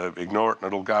ignore it and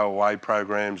it'll go away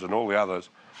programs and all the others.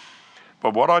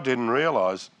 But what I didn't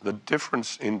realise, the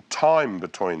difference in time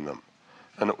between them.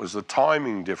 And it was the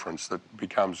timing difference that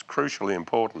becomes crucially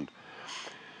important.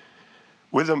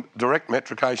 With a direct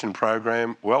metrication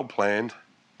program, well planned,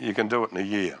 you can do it in a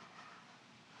year.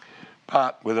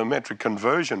 But with a metric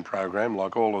conversion program,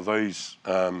 like all of these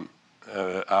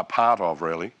are part of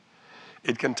really,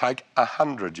 it can take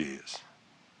 100 years.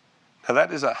 Now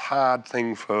that is a hard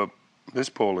thing for this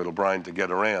poor little brain to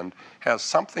get around, how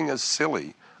something as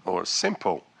silly or as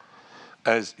simple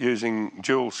as using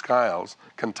dual scales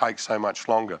can take so much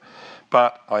longer.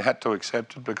 But I had to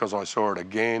accept it because I saw it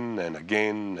again and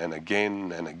again and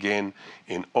again and again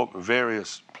in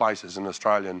various places in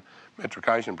Australian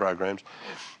metrication programs.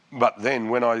 But then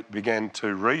when I began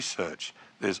to research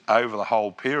this over the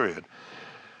whole period,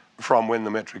 from when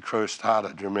the metric first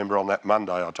started, do you remember on that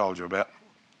Monday I told you about?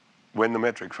 When the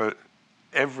metric first,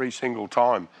 every single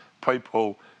time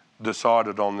people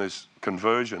decided on this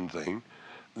conversion thing,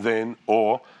 then,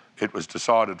 or it was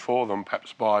decided for them,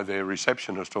 perhaps by their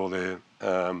receptionist or their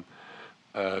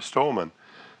storeman,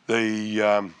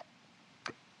 the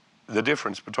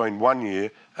difference between 1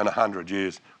 year and 100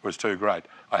 years was too great.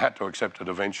 I had to accept it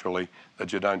eventually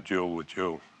that you don't dual with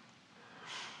dual.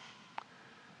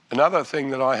 Another thing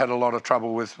that I had a lot of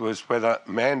trouble with was whether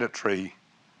mandatory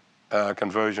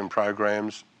conversion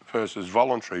programs versus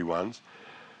voluntary ones.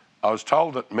 I was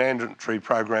told that mandatory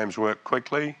programs work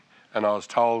quickly, and I was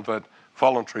told that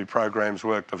voluntary programs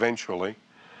worked eventually,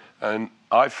 and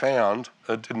I found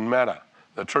it didn't matter.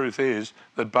 The truth is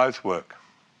that both work.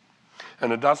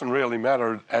 And it doesn't really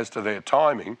matter as to their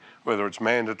timing, whether it's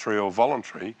mandatory or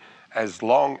voluntary, as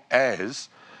long as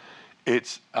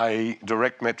it's a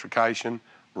direct metrication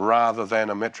rather than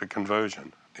a metric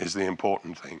conversion is the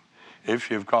important thing.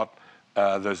 If you've got,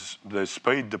 the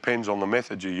speed depends on the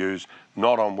method you use,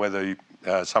 not on whether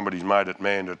somebody's made it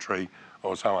mandatory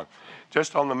or so on.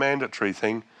 Just on the mandatory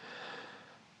thing,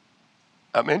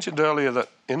 I mentioned earlier that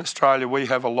in Australia we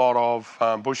have a lot of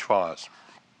bushfires.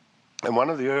 And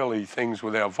one of the early things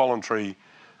with our voluntary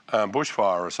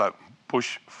bushfire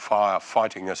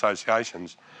fighting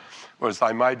associations was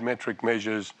they made metric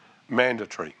measures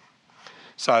mandatory.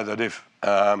 So that if,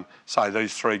 say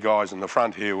these three guys in the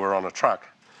front here were on a truck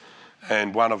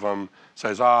and one of them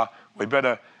says, we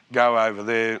better go over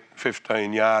there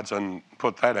 15 yards and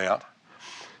put that out,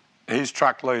 his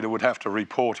truck leader would have to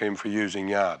report him for using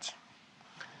yards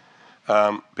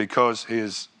because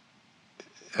he's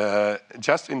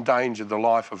just endangered the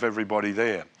life of everybody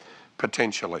there,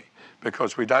 potentially,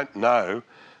 because we don't know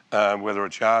whether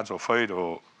it's yards or feet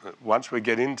or once we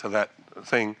get into that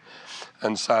thing.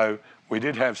 And so we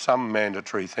did have some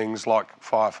mandatory things like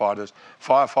firefighters.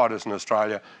 Firefighters in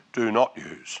Australia do not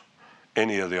use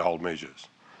any of the old measures.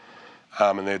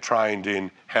 And they're trained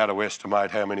in how to estimate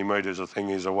how many metres a thing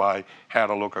is away, how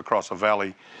to look across a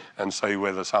valley and see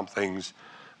whether something's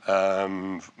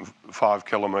 5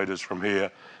 kilometres from here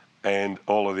and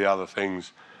all of the other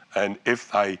things. And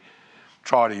if they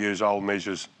try to use old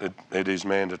measures, it is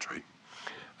mandatory.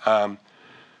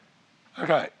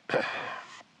 Okay.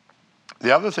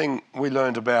 The other thing we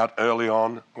learned about early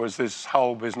on was this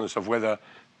whole business of whether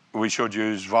we should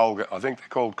use vulgar, I think they're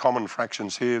called common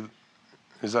fractions here.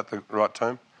 Is that the right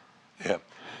term? Yeah,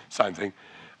 same thing.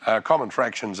 Common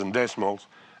fractions and decimals.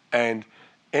 And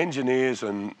engineers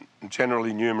and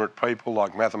generally numerate people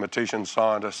like mathematicians,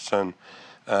 scientists and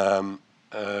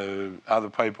other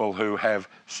people who have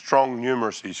strong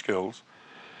numeracy skills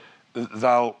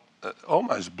they'll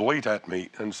almost bleat at me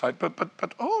and say,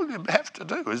 but all you have to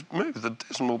do is move the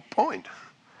decimal point.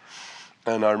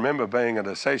 And I remember being at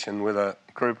a session with a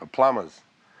group of plumbers,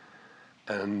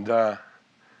 and the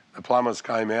plumbers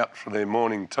came out for their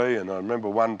morning tea, and I remember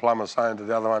one plumber saying to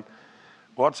the other one,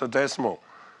 "What's a decimal?"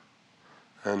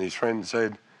 And his friend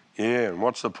said, "Yeah, and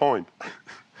what's the point?"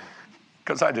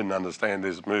 Because they didn't understand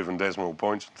this moving decimal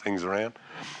points and things around,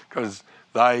 because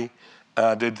they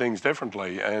did things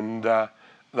differently, and they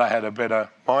had a better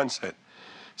mindset.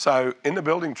 So in the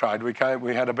building trade, we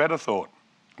had a better thought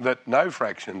that no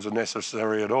fractions are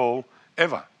necessary at all,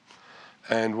 ever.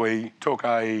 And we took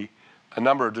a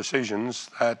number of decisions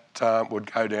that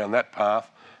would go down that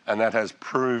path, and that has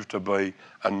proved to be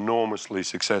enormously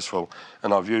successful.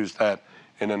 And I've used that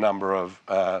in a number of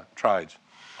trades.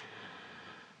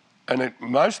 And it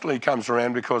mostly comes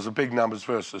around because of big numbers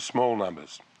versus small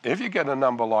numbers. If you get a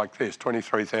number like this,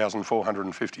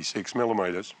 23,456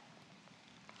 millimetres,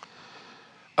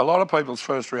 a lot of people's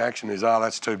first reaction is, oh,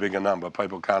 that's too big a number,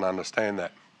 people can't understand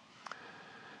that.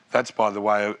 That's, by the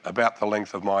way, about the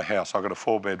length of my house. I've got a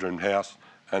 4-bedroom house,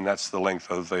 and that's the length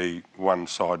of the one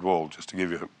side wall, just to give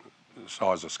you a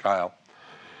size of scale.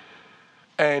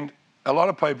 And a lot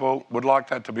of people would like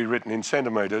that to be written in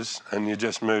centimetres, and you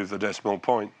just move the decimal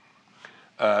point,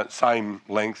 same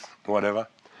length, whatever.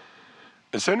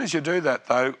 As soon as you do that,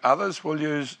 though, others will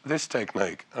use this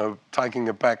technique of taking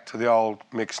it back to the old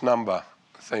mixed number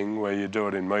thing, where you do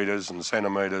it in metres and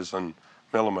centimetres and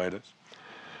millimetres.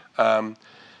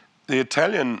 The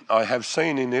Italian, I have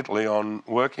seen in Italy on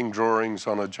working drawings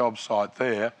on a job site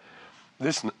there,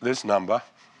 this number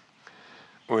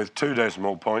with 2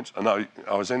 decimal points. And I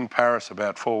was in Paris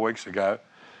about 4 weeks ago,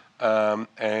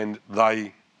 and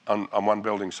they, on one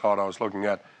building site I was looking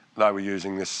at, they were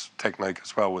using this technique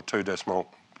as well with 2 decimal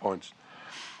points.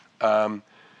 And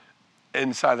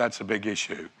so that's a big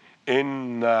issue.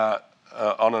 On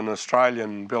an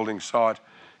Australian building site,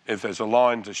 if there's a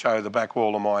line to show the back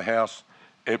wall of my house,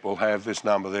 it will have this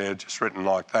number there just written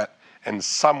like that. And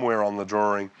somewhere on the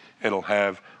drawing, it'll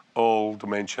have all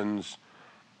dimensions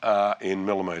in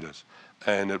millimetres.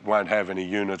 And it won't have any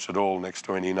units at all next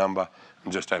to any number,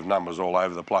 and just have numbers all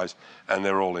over the place, and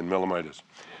they're all in millimetres.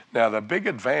 Now, the big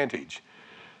advantage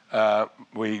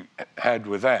we had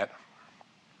with that,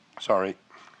 sorry,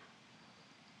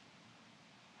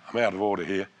 I'm out of order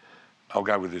here. I'll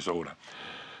go with this order.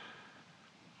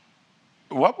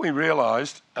 What we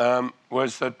realised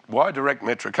was that why direct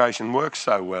metrication works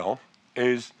so well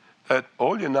is that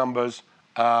all your numbers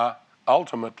are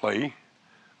ultimately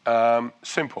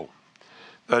simple.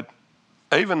 That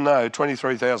even though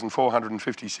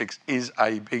 23,456 is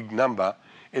a big number,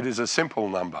 it is a simple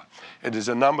number. It is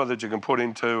a number that you can put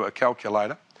into a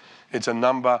calculator. It's a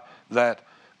number that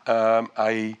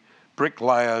a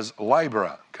bricklayer's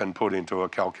labourer can put into a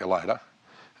calculator,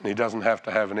 and he doesn't have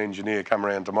to have an engineer come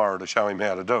around tomorrow to show him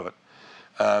how to do it,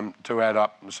 to add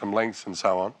up some lengths and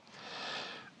so on.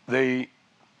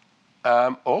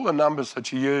 All the numbers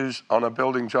that you use on a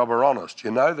building job are honest.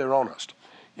 You know they're honest.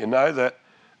 You know that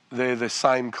they're the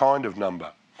same kind of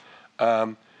number.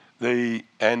 And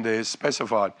they're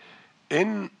specified.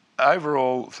 In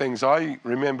overall things, I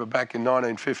remember back in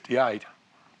 1958,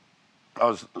 I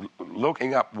was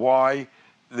looking up why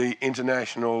the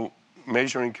international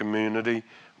measuring community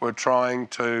were trying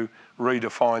to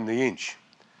redefine the inch.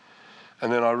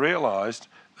 And then I realised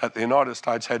that the United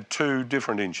States had 2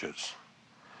 different inches.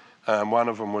 One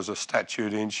of them was a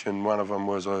statute inch and one of them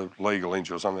was a legal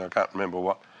inch or something, I can't remember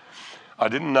what. I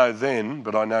didn't know then,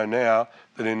 but I know now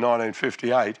that in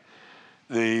 1958,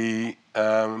 the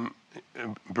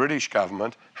British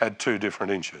government had 2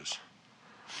 different inches.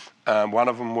 One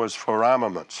of them was for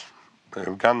armaments,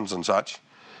 guns and such,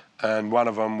 and one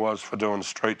of them was for doing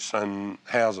streets and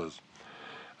houses.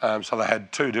 So they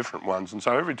had 2 different ones, and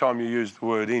so every time you used the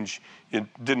word inch, you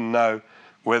didn't know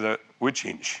which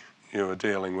inch you were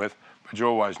dealing with, but you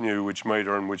always knew which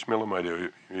metre and which millimetre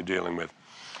you were dealing with.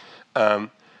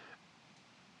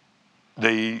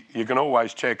 You can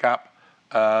always check up,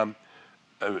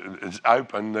 it's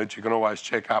open that you can always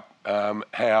check up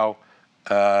how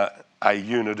a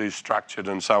unit is structured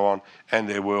and so on, and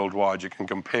they're worldwide. You can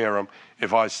compare them.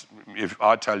 If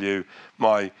I tell you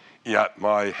my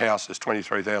house is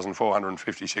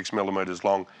 23,456 millimetres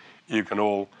long, you can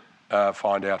all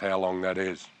find out how long that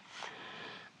is.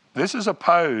 This is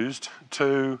opposed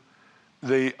to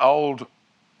the older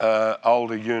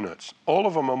units. All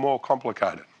of them are more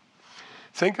complicated.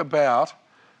 Think about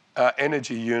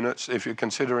energy units if you're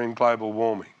considering global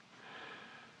warming.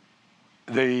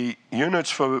 The units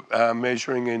for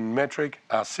measuring in metric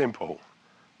are simple.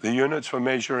 The units for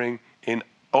measuring in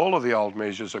all of the old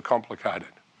measures are complicated.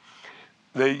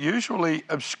 They're usually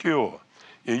obscure.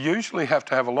 You usually have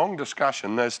to have a long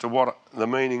discussion as to what the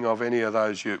meaning of any of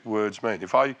those words mean.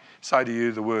 If I say to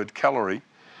you the word calorie,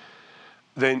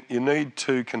 then you need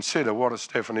to consider what its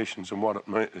definitions and what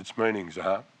its meanings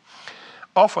are.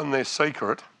 Often they're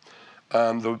secret.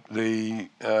 The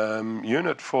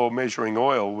unit for measuring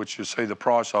oil, which you see the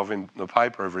price of in the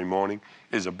paper every morning,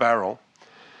 is a barrel.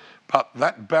 But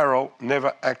that barrel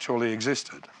never actually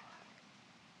existed.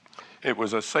 It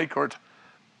was a secret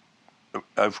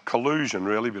of collusion,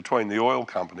 really, between the oil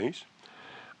companies.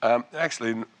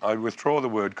 Actually, I withdraw the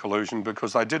word collusion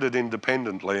because they did it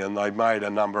independently and they made a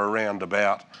number around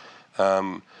about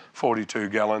 42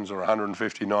 gallons or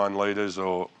 159 litres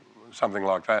or something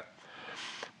like that.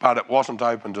 But it wasn't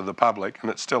open to the public, and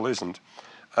it still isn't.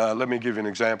 Let me give you an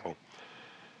example.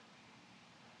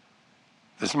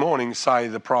 This morning, say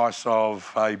the price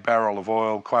of a barrel of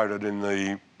oil quoted in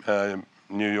the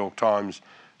New York Times,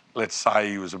 let's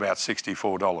say it was about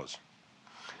 $64.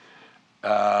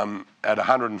 At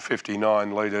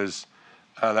 159 litres,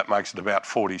 that makes it about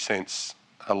 40 cents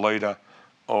a litre,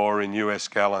 or in US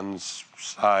gallons,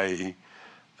 say,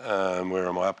 where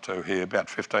am I up to here, about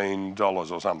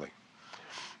 $15 or something.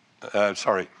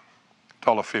 Sorry,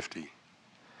 $1.50.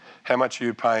 How much are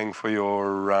you paying for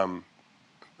your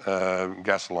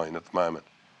gasoline at the moment?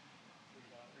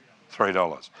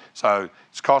 $3. So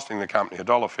it's costing the company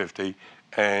 $1.50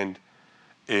 and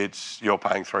you're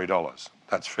paying $3.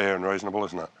 That's fair and reasonable,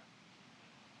 isn't it?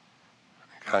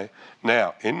 Okay.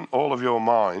 Now, in all of your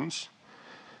minds,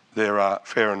 there are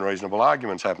fair and reasonable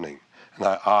arguments happening. And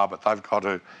they are, but they've got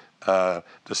to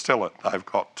distill it, they've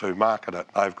got to market it,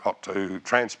 they've got to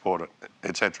transport it,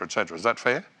 etc., etc. Is that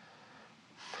fair?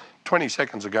 20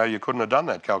 seconds ago, you couldn't have done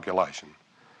that calculation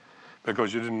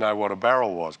because you didn't know what a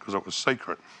barrel was because it was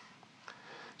secret.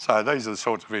 So these are the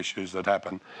sorts of issues that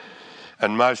happen,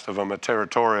 and most of them are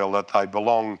territorial, that they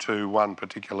belong to one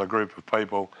particular group of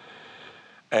people,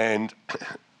 and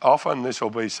often this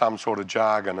will be some sort of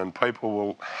jargon, and people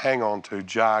will hang on to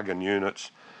jargon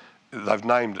units. They've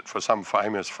named it for some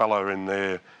famous fellow in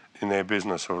their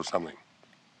business or something.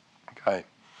 Okay.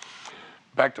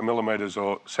 Back to millimetres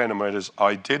or centimetres,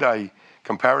 I did a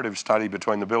comparative study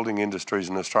between the building industries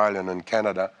in Australia and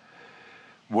Canada.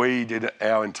 We did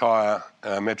our entire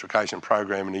metrication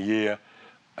program in a year.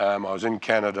 I was in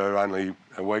Canada only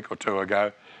a week or two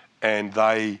ago, and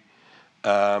they,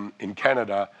 in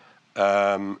Canada,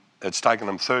 it's taken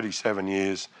them 37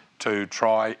 years to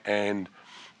try and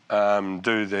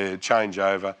do their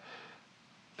changeover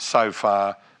so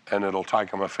far, and it'll take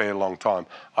them a fair long time.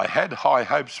 I had high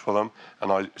hopes for them,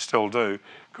 and I still do,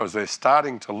 because they're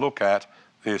starting to look at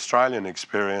the Australian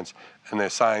experience and they're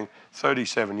saying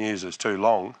 37 years is too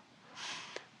long.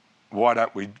 Why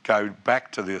don't we go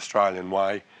back to the Australian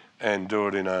way and do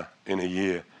it in a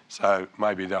year? So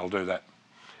maybe they'll do that.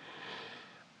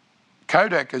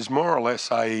 Kodak is more or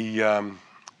less a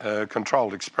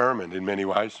controlled experiment in many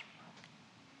ways.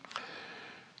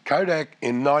 Kodak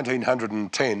in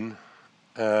 1910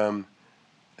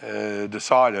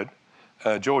 decided,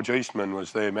 George Eastman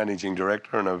was their managing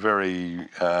director and a very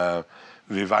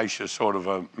vivacious sort of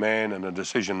a man and a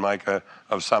decision maker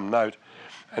of some note,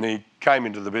 and he came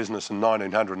into the business in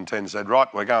 1910 and said, right,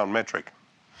 we're going metric.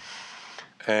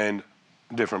 And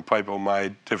different people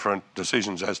made different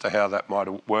decisions as to how that might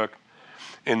work.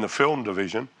 In the film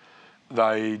division,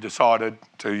 they decided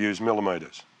to use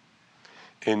millimetres.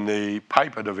 In the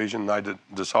paper division, they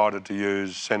decided to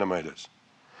use centimetres.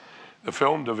 The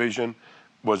film division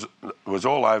was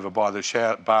all over by the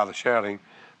shouting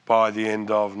by the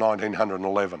end of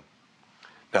 1911.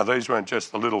 Now, these weren't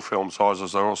just the little film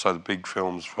sizes, they're also the big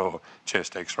films for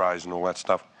chest x-rays and all that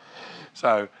stuff.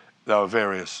 So there were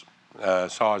various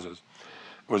sizes.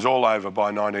 It was all over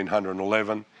by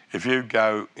 1911. If you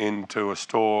go into a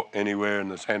store anywhere in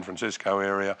the San Francisco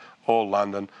area, or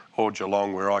London, or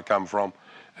Geelong, where I come from,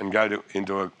 and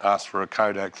go ask for a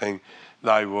Kodak thing,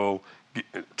 they will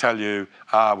tell you,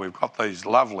 we've got these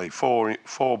lovely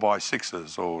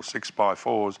 4x6s or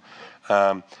 6x4s,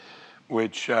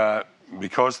 which,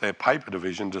 because their paper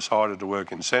division decided to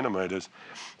work in centimetres,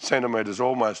 centimetres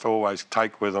almost always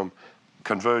take with them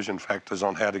conversion factors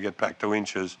on how to get back to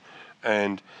inches.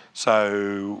 And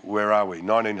so where are we?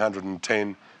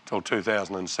 1910 till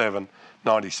 2007,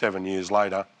 97 years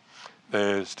later,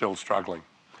 they're still struggling.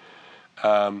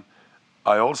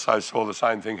 I also saw the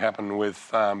same thing happen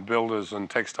with builders and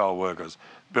textile workers.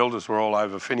 Builders were all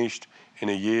over finished in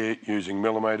a year using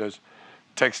millimetres.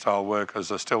 Textile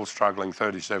workers are still struggling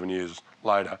 37 years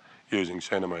later using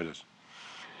centimetres.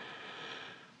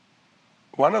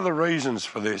 One of the reasons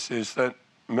for this is that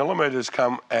millimetres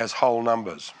come as whole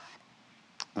numbers.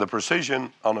 The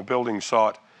precision on a building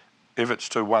site, if it's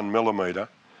to 1 millimetre,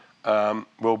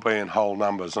 will be in whole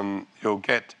numbers, and you'll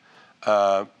get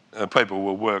people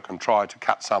will work and try to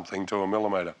cut something to a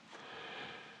millimetre.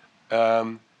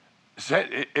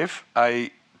 If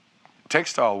a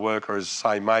textile worker is,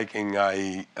 say, making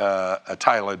a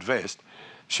tailored vest,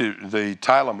 the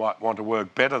tailor might want to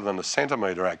work better than a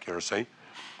centimetre accuracy.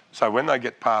 So when they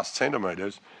get past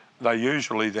centimetres, they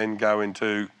usually then go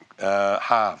into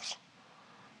halves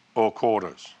or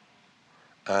quarters.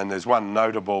 And there's one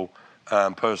notable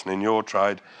person in your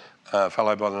trade, a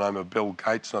fellow by the name of Bill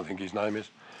Gates, I think his name is.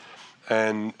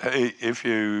 And if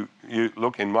you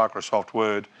look in Microsoft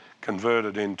Word, convert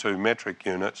it into metric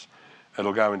units,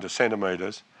 it'll go into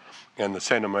centimetres, and the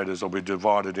centimetres will be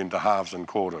divided into halves and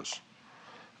quarters.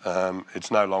 It's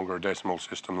no longer a decimal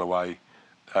system the way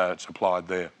it's applied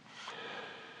there.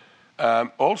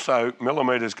 Also,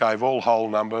 millimetres gave all whole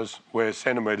numbers, where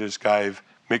centimetres gave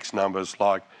mixed numbers,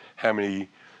 like how many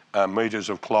metres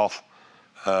of cloth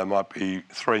might be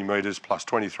 3 metres plus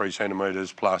 23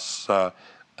 centimetres plus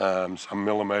some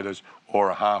millimetres or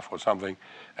a half or something.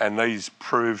 And these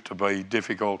proved to be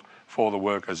difficult for the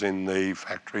workers in the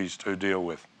factories to deal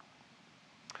with.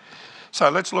 So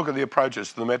let's look at the approaches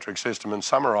to the metric system and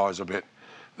summarise a bit.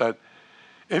 That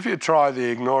if you try the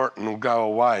ignore it and it'll go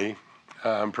away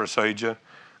procedure,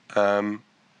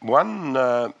 one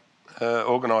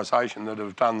organisation that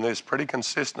have done this pretty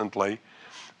consistently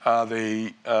are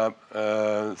the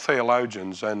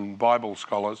theologians and Bible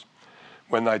scholars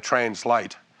when they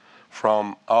translate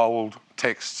from old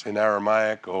texts in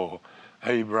Aramaic or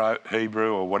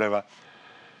Hebrew or whatever.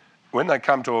 When they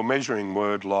come to a measuring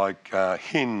word like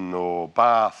hin or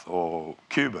bath or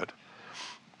cubit,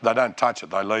 they don't touch it,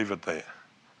 they leave it there.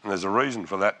 And there's a reason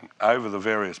for that. Over the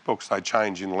various books, they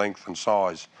change in length and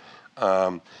size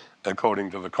according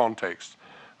to the context.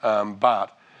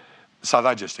 So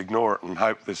they just ignore it and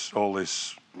hope all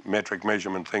this metric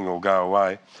measurement thing will go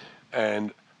away.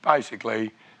 And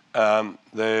basically,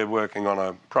 they're working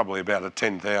on probably about a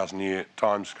 10,000 year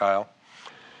time scale.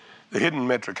 The hidden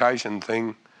metrication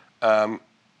thing,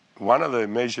 one of the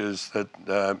measures that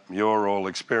you're all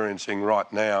experiencing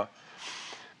right now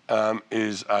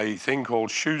is a thing called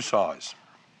shoe size.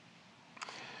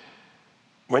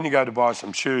 When you go to buy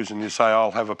some shoes and you say,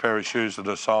 I'll have a pair of shoes that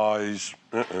are size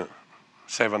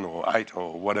 7 or 8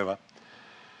 or whatever,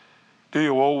 do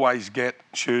you always get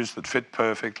shoes that fit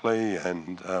perfectly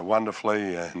and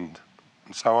wonderfully and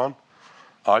so on?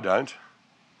 I don't.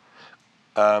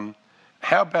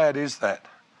 How bad is that?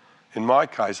 In my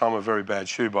case, I'm a very bad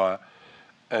shoe buyer,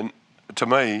 and to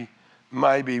me,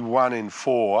 maybe 1 in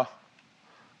 4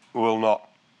 will not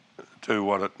do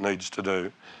what it needs to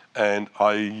do. And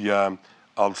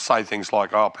I'll say things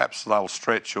like, oh, perhaps they'll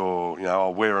stretch, or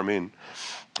I'll wear them in.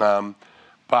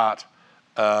 But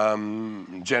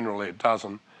generally it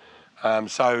doesn't.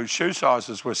 So shoe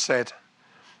sizes were set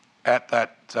at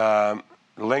that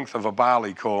length of a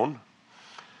barley corn,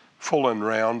 full and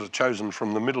round, chosen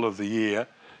from the middle of the year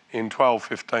in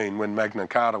 1215 when Magna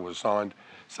Carta was signed.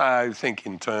 So think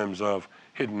in terms of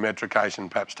hidden metrication,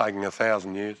 perhaps taking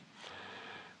 1,000 years.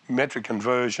 Metric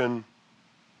conversion,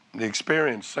 the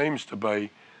experience seems to be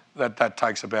that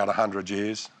takes about 100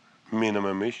 years,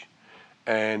 minimum-ish.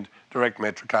 And direct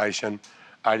metrication,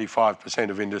 85%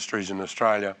 of industries in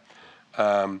Australia,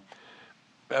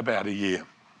 about a year.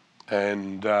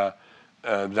 And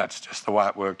that's just the way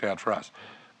it worked out for us.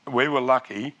 We were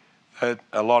lucky that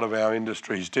a lot of our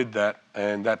industries did that,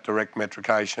 and that direct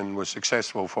metrication was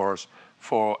successful for us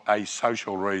for a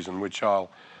social reason, which I'll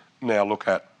now look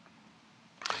at.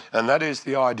 And that is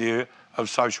the idea of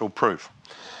social proof.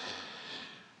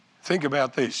 Think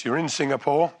about this. You're in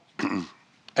Singapore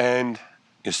and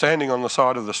you're standing on the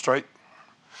side of the street,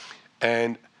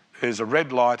 and there's a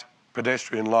red light,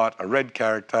 pedestrian light, a red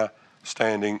character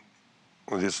standing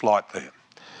with this light there.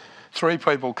 3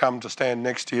 people come to stand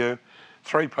next to you.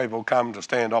 3 people come to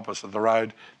stand opposite the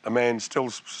road. The man's still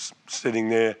sitting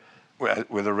there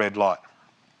with a red light.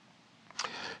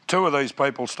 2 of these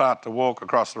people start to walk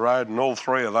across the road, and all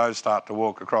 3 of those start to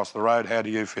walk across the road. How do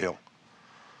you feel?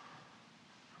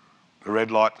 The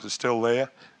red light is still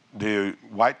there. Do you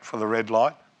wait for the red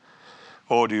light?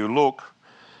 Or do you look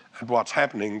at what's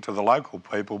happening to the local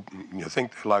people, you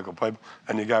think they're local people,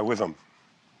 and you go with them?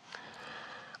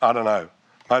 I don't know.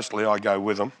 Mostly I go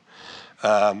with them,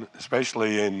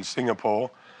 especially in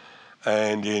Singapore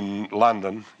and in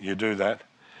London, you do that.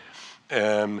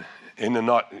 In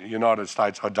the United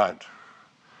States, I don't.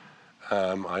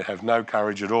 I have no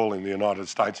courage at all in the United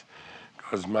States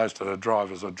because most of the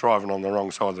drivers are driving on the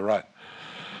wrong side of the road.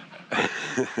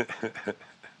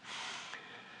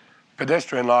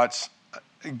 Pedestrian lights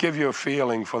give you a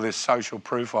feeling for this social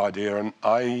proof idea, and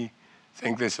I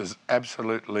think this is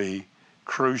absolutely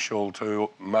crucial to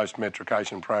most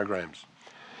metrication programs.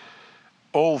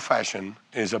 All fashion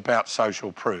is about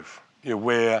social proof. You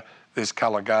wear this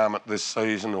colour garment this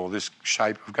season or this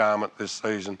shape of garment this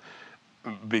season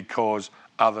because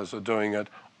others are doing it,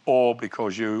 or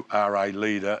because you are a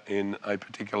leader in a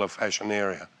particular fashion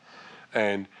area.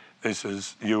 And this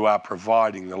is, you are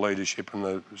providing the leadership and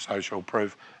the social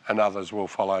proof, and others will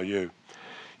follow you.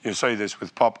 You see this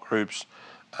with pop groups,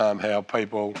 how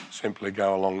people simply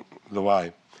go along the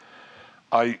way.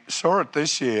 I saw it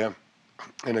this year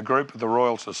in a group of the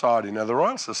Royal Society. Now, the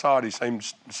Royal Society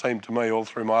seemed to me all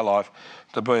through my life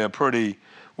to be a pretty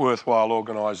worthwhile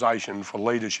organisation for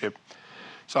leadership.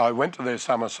 So I went to their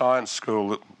summer science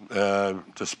school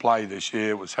display this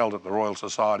year. It was held at the Royal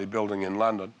Society building in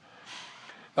London.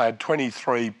 They had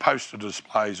 23 poster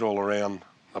displays all around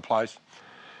the place.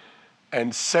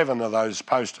 And 7 of those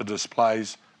poster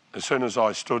displays, as soon as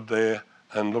I stood there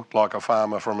and looked like a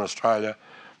farmer from Australia,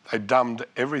 they dumbed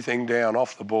everything down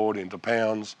off the board into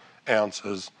pounds,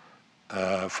 ounces,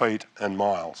 feet and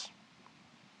miles.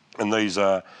 And these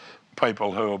are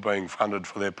people who are being funded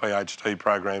for their PhD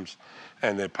programs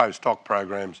and their postdoc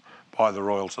programs by the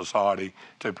Royal Society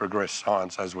to progress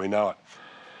science as we know it.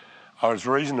 I was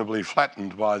reasonably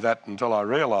flattened by that until I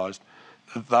realised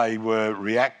that they were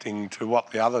reacting to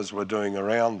what the others were doing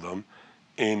around them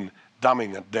in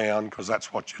dumbing it down, because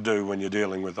that's what you do when you're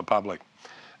dealing with the public.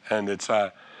 And it's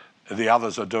the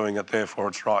others are doing it, therefore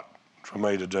it's right for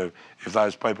me to do. If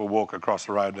those people walk across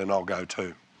the road, then I'll go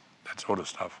too. That sort of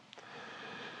stuff.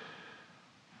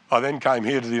 I then came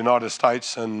here to the United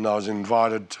States and I was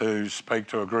invited to speak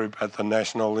to a group at the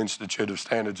National Institute of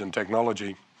Standards and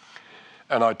Technology.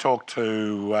 And I talked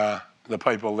to the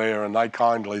people there, and they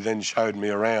kindly then showed me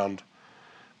around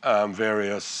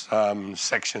various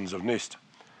sections of NIST.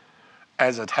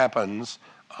 As it happens,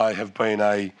 I have been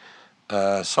a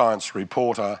science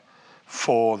reporter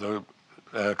for the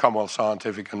Commonwealth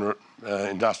Scientific and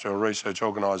Industrial Research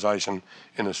Organisation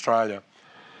in Australia,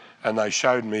 and they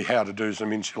showed me how to do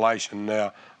some insulation.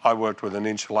 Now, I worked with an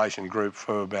insulation group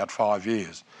for about 5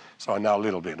 years, so I know a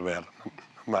little bit about it,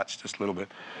 not much, just a little bit.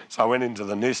 So I went into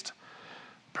the NIST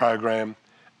program,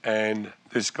 and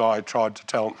this guy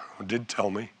did tell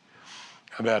me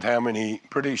about how many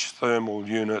British thermal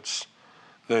units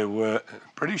there were,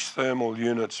 British thermal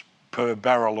units per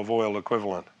barrel of oil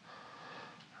equivalent.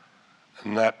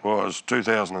 And that was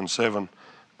 2007,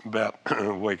 about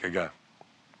a week ago.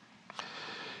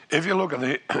 If you look at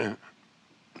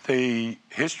the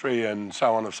history and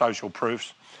so on of social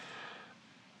proofs,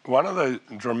 one of the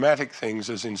dramatic things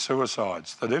is in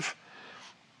suicides, that if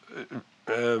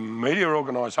media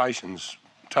organisations,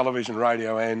 television,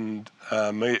 radio and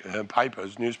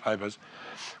newspapers,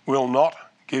 will not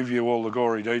give you all the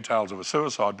gory details of a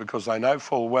suicide, because they know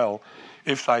full well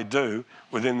if they do,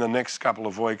 within the next couple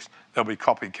of weeks, there'll be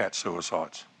copycat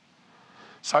suicides.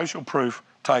 Social proof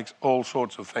takes all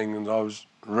sorts of things. And I was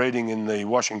reading in the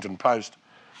Washington Post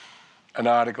an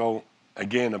article,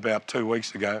 again, about 2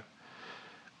 weeks ago,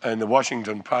 and the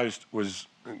Washington Post was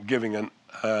giving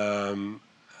an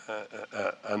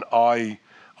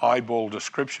eyeball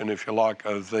description, if you like,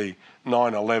 of the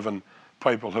 9/11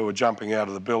 people who were jumping out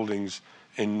of the buildings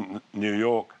in New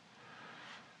York.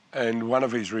 And one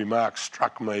of his remarks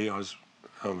struck me.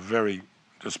 I'm very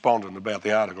despondent about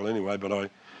the article anyway,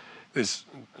 but this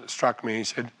struck me. He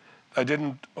said, they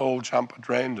didn't all jump at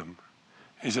random.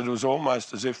 He said it was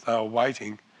almost as if they were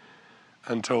waiting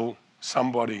until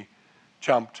somebody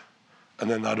jumped, and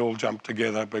then they'd all jump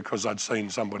together because they'd seen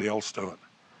somebody else do it.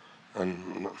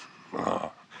 And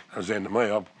that was the end of me.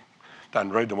 I don't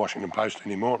read the Washington Post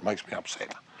anymore. It makes me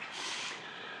upset.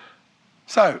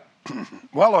 So,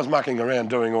 while I was mucking around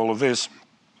doing all of this,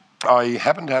 I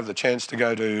happened to have the chance to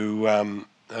go to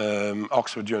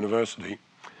Oxford University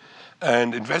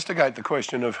and investigate the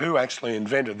question of who actually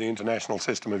invented the International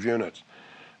System of Units,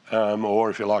 or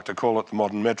if you like to call it the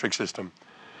modern metric system.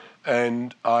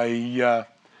 And I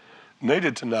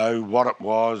needed to know what it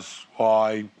was,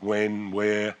 why, when,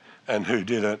 where, and who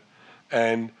did it.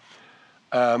 And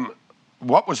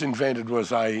what was invented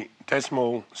was a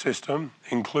decimal system,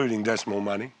 including decimal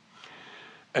money,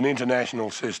 an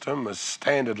international system, a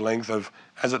standard length of,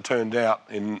 as it turned out,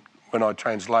 when I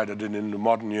translated it into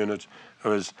modern units, it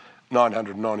was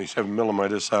 997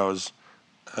 millimetres, so it was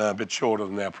a bit shorter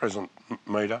than our present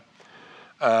metre.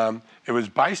 It was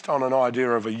based on an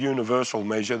idea of a universal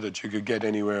measure that you could get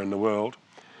anywhere in the world.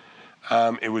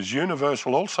 It was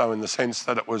universal also in the sense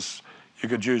that you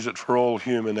could use it for all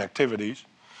human activities.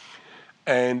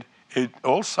 And it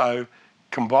also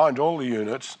combined all the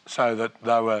units so that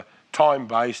they were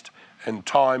time-based, and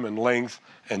time and length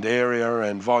and area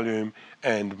and volume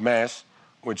and mass,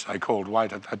 which they called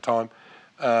weight at that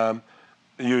time,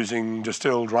 using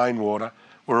distilled rainwater,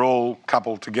 were all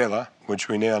coupled together, which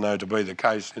we now know to be the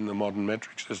case in the modern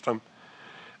metric system.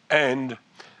 And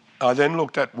I then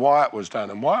looked at why it was done.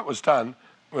 And why it was done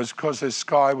was because this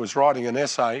guy was writing an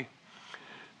essay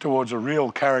towards a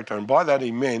real character. And by that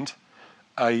he meant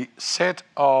a set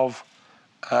of,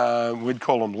 we'd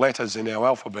call them letters in our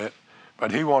alphabet,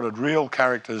 but he wanted real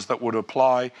characters that would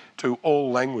apply to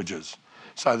all languages,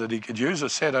 so that he could use a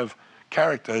set of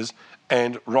characters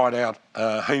and write out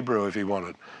Hebrew if he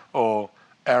wanted, or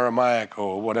Aramaic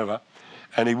or whatever.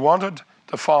 And he wanted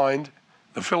to find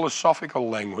the philosophical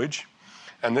language,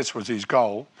 and this was his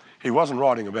goal. He wasn't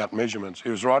writing about measurements. He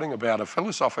was writing about a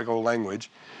philosophical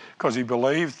language because he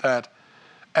believed that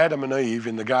Adam and Eve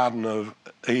in the Garden of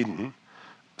Eden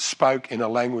spoke in a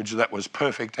language that was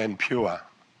perfect and pure.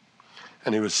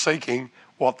 And he was seeking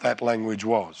what that language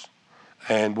was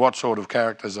and what sort of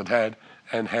characters it had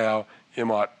and how you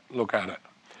might look at it.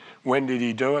 When did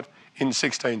he do it? In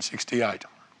 1668.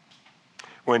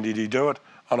 When did he do it?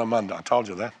 On a Monday. I told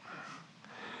you that.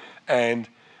 And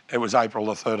it was April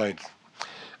the 13th.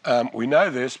 We know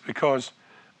this because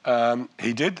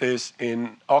he did this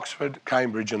in Oxford,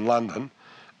 Cambridge and London,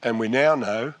 and we now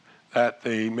know that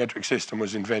the metric system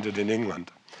was invented in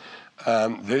England.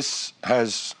 This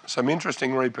has some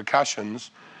interesting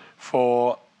repercussions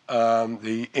for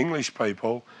the English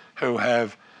people who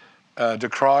have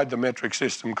decried the metric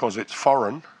system because it's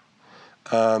foreign.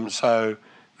 So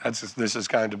this is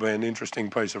going to be an interesting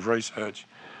piece of research.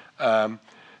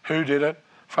 Who did it?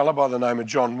 A fellow by the name of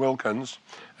John Wilkins.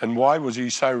 And why was he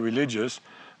so religious?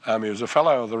 He was a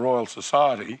fellow of the Royal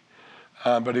Society,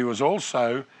 but he was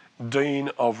also Dean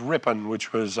of Ripon,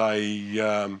 which was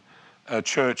a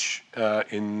church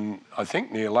in, I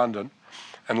think, near London.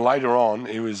 And later on,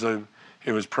 he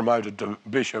was promoted to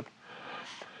bishop.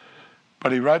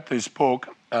 But he wrote this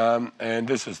book, and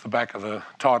this is the back of the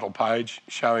title page,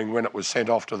 showing when it was sent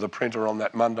off to the printer on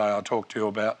that Monday I talked to you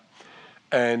about.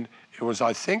 And it was,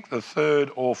 I think, the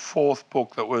third or fourth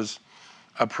book that was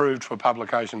approved for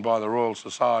publication by the Royal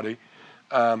Society.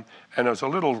 And it was a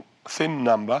little thin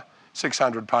number,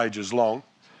 600 pages long.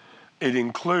 It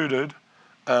included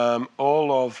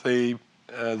all of the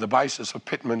basis of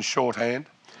Pitman's shorthand.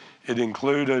 It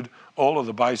included all of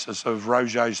the basis of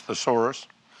Roget's thesaurus.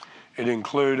 It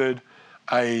included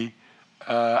a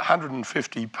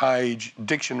 150-page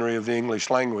dictionary of the English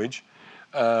language,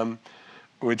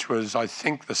 which was, I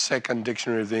think, the second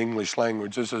dictionary of the English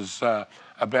language. This is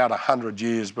about 100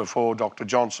 years before Dr.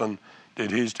 Johnson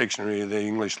did his dictionary of the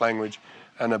English language,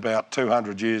 and about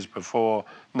 200 years before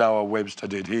Noah Webster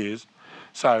did his.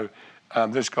 So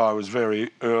this guy was very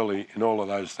early in all of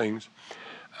those things.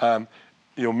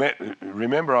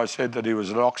 Remember I said that he was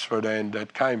at Oxford and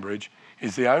at Cambridge.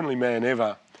 He's the only man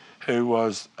ever who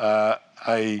was a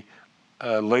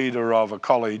leader of a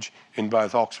college in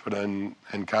both Oxford and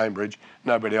Cambridge.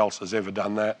 Nobody else has ever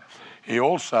done that. He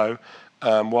also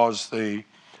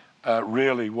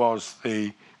really was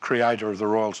the creator of the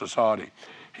Royal Society.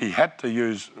 He had to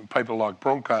use people like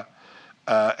Brunker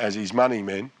as his money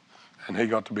men, and he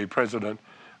got to be president,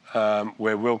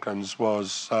 where Wilkins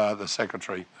was the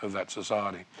secretary of that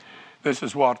society. This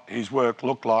is what his work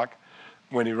looked like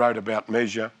when he wrote about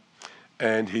measure,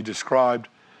 and he described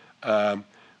the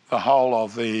whole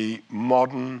of the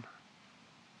modern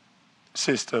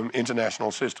system,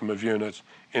 international system of units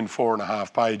in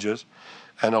 4.5 pages,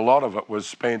 and a lot of it was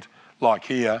spent, like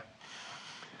here,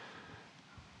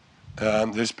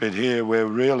 this bit here, where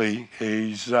really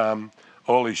he's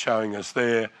all he's showing us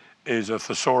there is a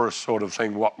thesaurus sort of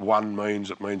thing, what one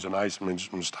means, it means an ace and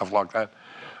stuff like that.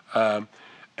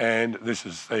 And this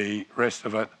is the rest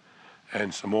of it,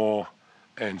 and some more,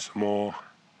 and some more,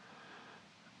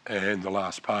 and the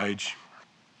last page,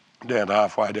 down to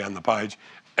halfway down the page,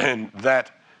 and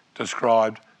that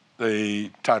described the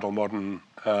total modern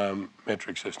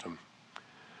metric system.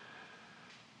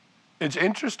 It's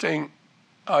interesting,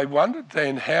 I wondered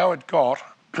then how it got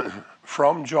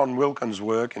from John Wilkins'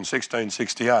 work in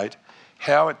 1668,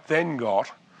 how it then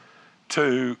got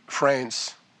to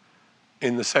France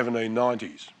in the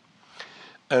 1790s.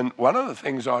 And one of the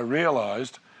things I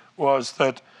realised was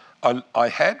that I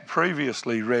had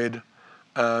previously read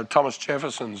Thomas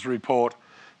Jefferson's report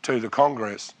to the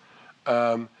Congress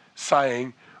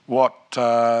saying what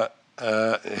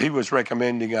he was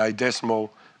recommending a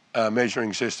decimal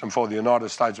measuring system for the United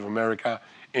States of America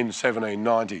in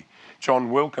 1790.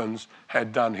 John Wilkins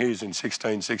had done his in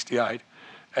 1668,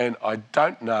 and I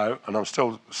don't know, and I'm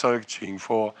still searching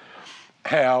for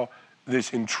how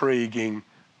this intriguing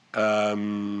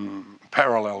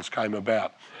parallels came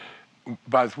about.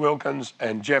 Both Wilkins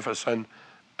and Jefferson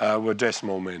were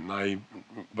decimal men. They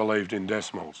believed in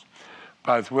decimals.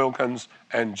 Both Wilkins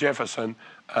and Jefferson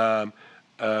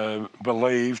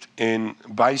believed in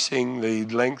basing the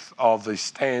length of the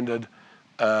standard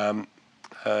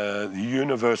the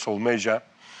universal measure.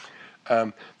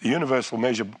 The universal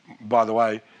measure, by the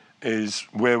way, is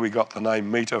where we got the name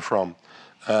metre from.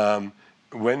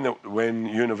 When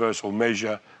universal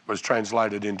measure was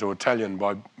translated into Italian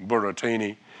by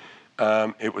Burattini,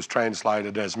 it was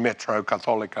translated as metro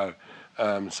catholico.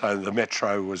 So the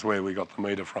metro was where we got the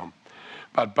metre from.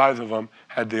 But both of them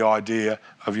had the idea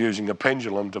of using a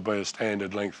pendulum to be a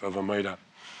standard length of a metre.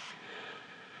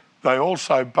 They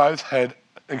also both had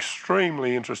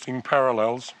extremely interesting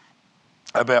parallels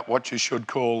about what you should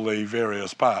call the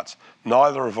various parts.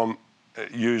 Neither of them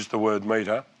used the word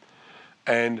metre,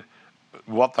 and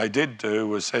what they did do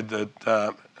was said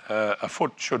that a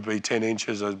foot should be 10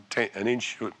 inches, an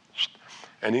inch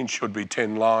should be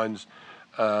 10 lines.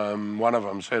 One of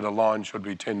them said a line should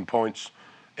be 10 points,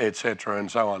 etc., and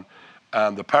so on.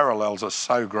 The parallels are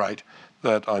so great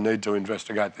that I need to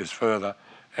investigate this further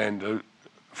and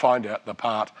find out the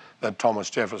part that Thomas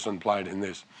Jefferson played in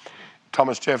this.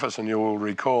 Thomas Jefferson, you will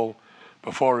recall,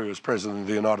 before he was President of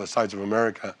the United States of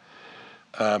America,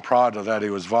 prior to that he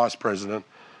was Vice President,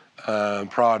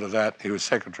 prior to that he was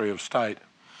Secretary of State,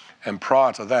 and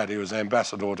prior to that he was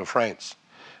Ambassador to France.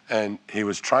 And he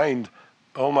was trained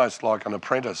almost like an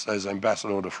apprentice as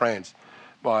Ambassador to France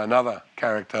by another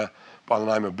character by the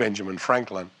name of Benjamin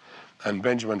Franklin. And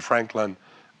Benjamin Franklin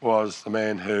was the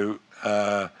man who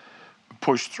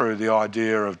pushed through the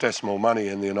idea of decimal money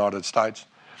in the United States.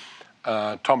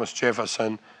 Thomas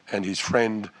Jefferson and his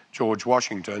friend George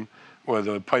Washington were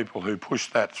the people who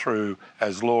pushed that through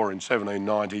as law in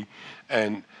 1790,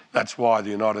 and that's why the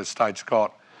United States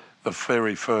got the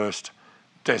very first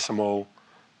decimal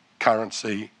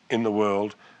currency in the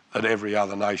world that every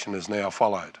other nation has now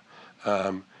followed.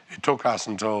 It took us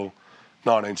until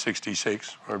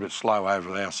 1966. We're a bit slow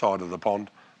over our side of the pond,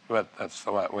 but that's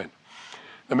the way it went.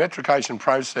 The metrication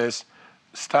process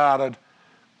started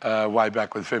way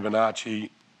back with Fibonacci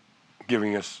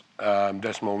giving us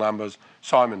decimal numbers,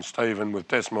 Simon Stephen with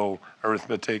decimal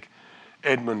arithmetic,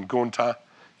 Edmund Gunter.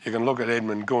 You can look at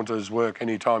Edmund Gunter's work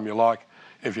anytime you like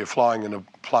if you're flying in a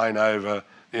plane over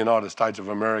the United States of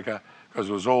America, because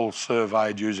it was all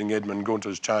surveyed using Edmund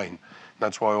Gunter's chain.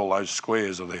 That's why all those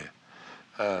squares are there.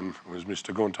 It was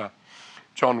Mr. Gunter.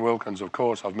 John Wilkins, of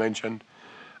course, I've mentioned.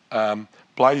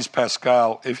 Blaise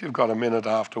Pascal, if you've got a minute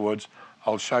afterwards,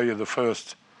 I'll show you the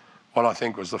first, what I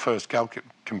think was the first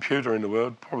computer in the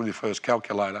world, probably the first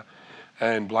calculator.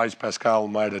 And Blaise Pascal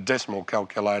made a decimal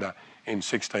calculator in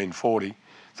 1640.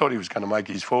 Thought he was going to make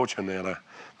his fortune out of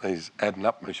these adding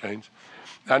up machines.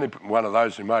 The only one of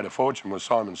those who made a fortune was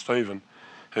Simon Stephen,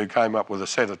 who came up with a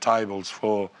set of tables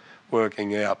for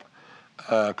working out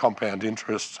compound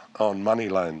interest on money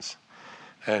loans.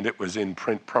 And it was in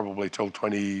print probably till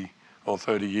 20 or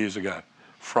 30 years ago,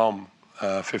 from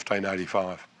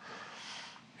 1585.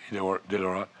 He did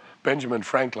all right. Benjamin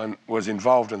Franklin was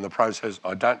involved in the process,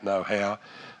 I don't know how,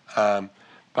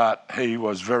 but he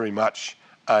was very much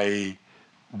a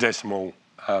decimal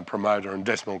promoter and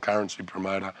decimal currency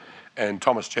promoter. And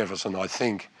Thomas Jefferson, I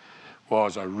think,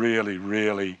 was a really,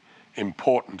 really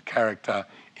important character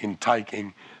in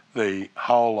taking the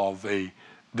whole of the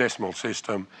decimal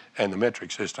system and the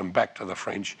metric system back to the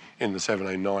French in the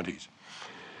 1790s.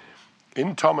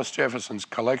 In Thomas Jefferson's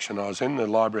collection, I was in the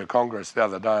Library of Congress the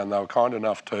other day, and they were kind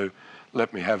enough to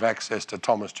let me have access to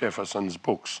Thomas Jefferson's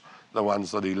books, the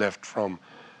ones that he left from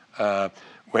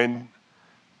when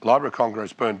Library of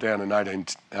Congress burnt down in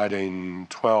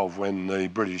 1812, when the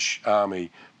British Army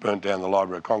burnt down the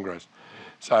Library of Congress.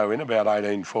 So in about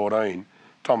 1814,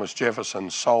 Thomas Jefferson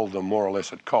sold them more or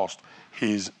less at cost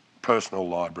his personal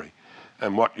library.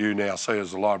 And what you now see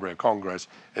as the Library of Congress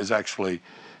is actually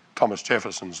Thomas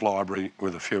Jefferson's library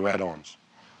with a few add-ons.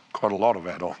 Quite a lot of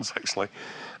add-ons, actually.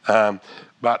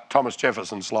 But Thomas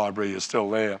Jefferson's library is still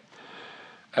there.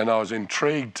 And I was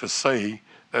intrigued to see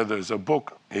that there's a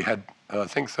book. He had, I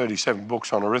think, 37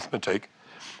 books on arithmetic,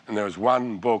 and there was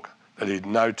one book that he'd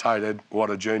notated, what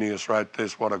a genius wrote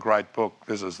this, what a great book,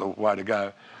 this is the way to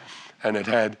go. And it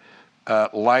had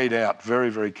laid out very,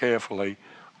 very carefully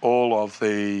all of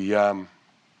the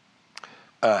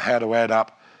how to add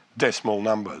up decimal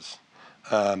numbers.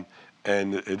 And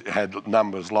it had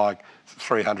numbers like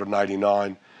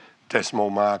 389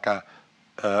 decimal marker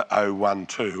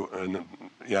 012 and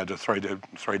to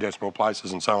three decimal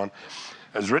places and so on.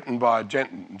 It was written by a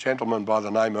gentleman by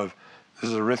the name of, this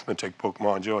is an arithmetic book,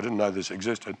 mind you, I didn't know this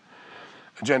existed,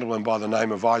 a gentleman by the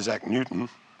name of Isaac Newton.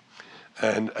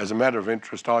 And as a matter of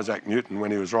interest, Isaac Newton,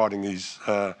 when he was writing his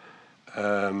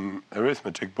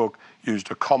arithmetic book, used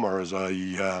a comma as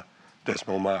a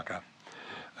decimal marker.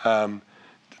 Didn't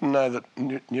know that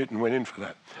Newton went in for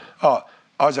that. Oh,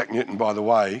 Isaac Newton, by the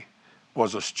way,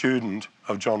 was a student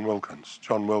of John Wilkins.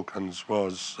 John Wilkins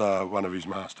was one of his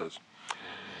masters.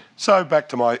 So back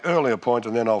to my earlier point,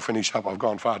 and then I'll finish up. I've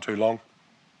gone far too long.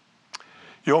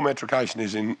 Your metrication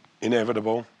is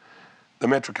inevitable. The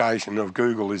metrication of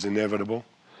Google is inevitable.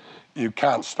 You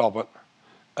can't stop it.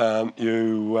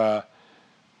 You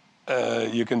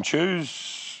can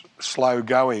choose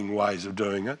slow-going ways of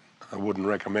doing it. I wouldn't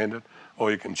recommend it.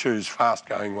 Or you can choose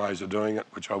fast-going ways of doing it,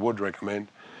 which I would recommend.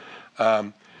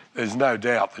 There's no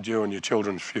doubt that you and your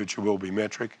children's future will be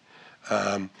metric.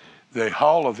 The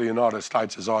whole of the United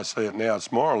States, as I see it now,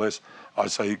 it's more or less, I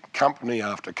see company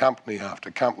after company after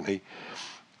company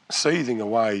seething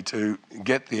away to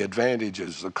get the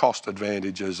advantages, the cost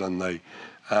advantages and the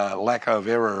lack of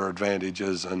error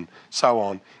advantages and so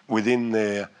on within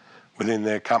their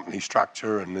company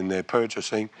structure and in their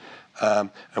purchasing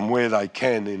and where they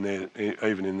can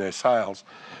even in their sales.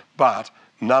 But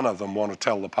none of them want to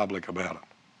tell the public about it,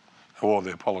 or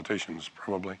their politicians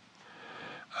probably.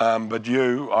 But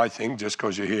you, I think, just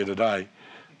because you're here today,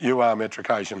 you are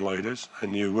metrication leaders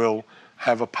and you will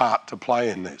have a part to play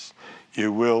in this.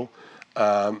 You will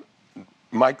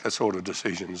make the sort of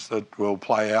decisions that will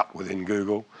play out within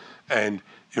Google, and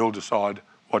you'll decide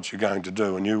what you're going to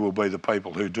do, and you will be the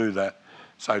people who do that.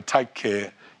 So take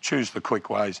care, choose the quick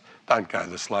ways, don't go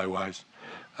the slow ways.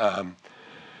 And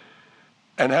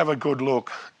have a good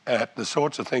look at the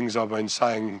sorts of things I've been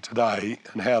saying today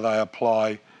and how they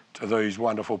apply to these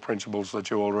wonderful principles that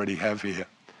you already have here.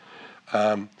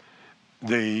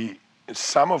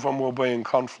 Some of them will be in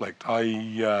conflict.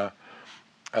 I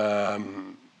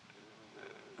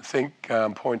think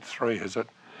point 3 is it.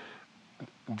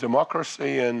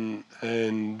 Democracy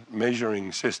and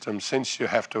measuring systems, since you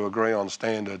have to agree on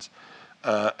standards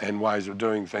and ways of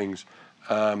doing things,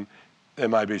 there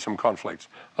may be some conflicts.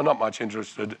 I'm not much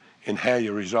interested in how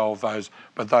you resolve those,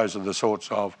 but those are the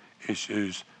sorts of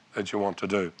issues that you want to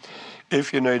do.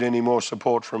 If you need any more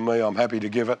support from me, I'm happy to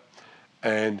give it,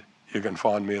 and you can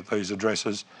find me at these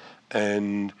addresses.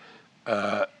 And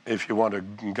if you want to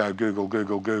go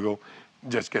Google,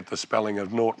 just get the spelling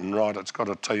of Naughtin right. It's got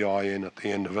a T-I-N at the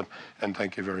end of it. And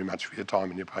thank you very much for your time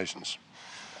and your patience.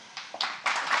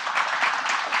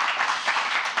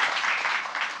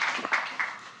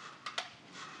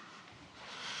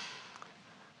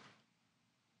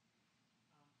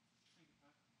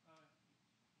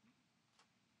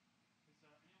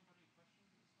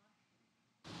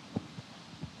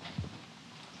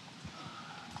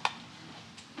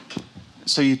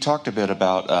 So you talked a bit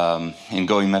about in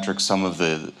going metric, some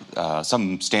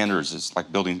standards, it's like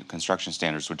building construction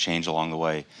standards, would change along the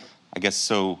way. I guess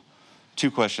so. 2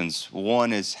 questions.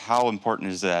 One is, how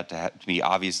important is that to be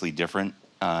obviously different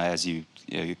as you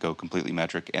go completely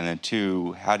metric? And then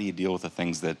 2, how do you deal with the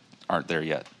things that aren't there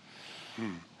yet?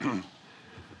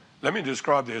 Let me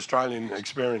describe the Australian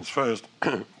experience first.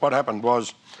 What happened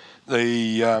was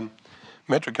the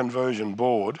metric conversion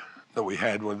board that we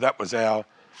had, that was our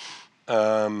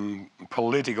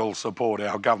political support,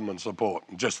 our government support,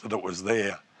 just that it was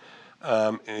there.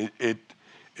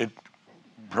 It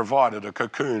provided a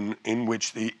cocoon in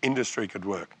which the industry could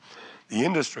work. The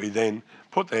industry then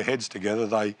put their heads together.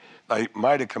 They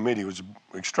made a committee. It was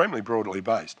extremely broadly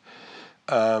based.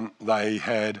 They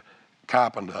had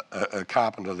a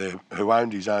carpenter there who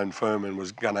owned his own firm and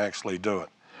was going to actually do it.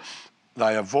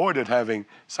 They avoided having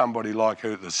somebody like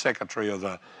the secretary of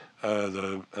the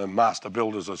Master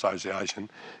Builders Association,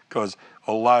 because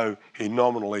although he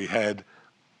nominally had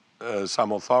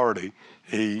some authority,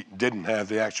 he didn't have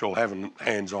the actual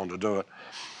hands-on to do it.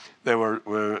 There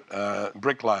were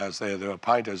bricklayers there were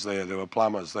painters there were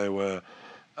plumbers, there were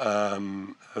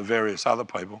various other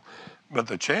people. But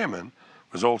the chairman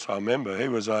was also a member. He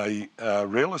was a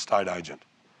real estate agent.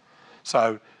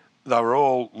 So they were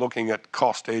all looking at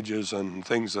cost edges and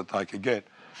things that they could get.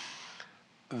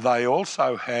 They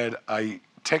also had a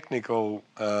technical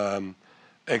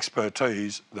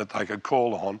expertise that they could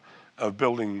call on of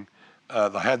building.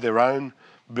 They had their own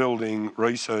building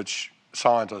research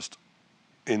scientist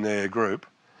in their group,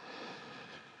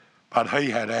 but he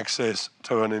had access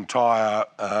to an entire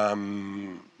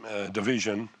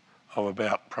division of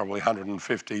about probably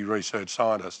 150 research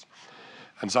scientists.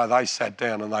 And so they sat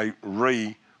down and they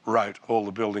rewrote all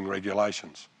the building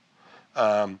regulations.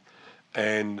 And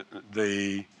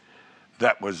that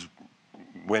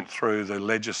went through the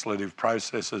legislative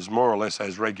processes more or less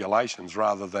as regulations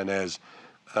rather than as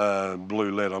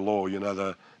blue letter law, you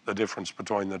know, the difference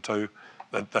between the two.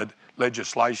 That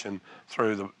legislation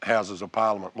through the Houses of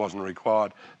Parliament wasn't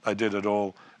required. They did it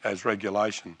all as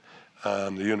regulation,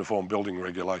 the Uniform Building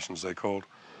Regulations they're called.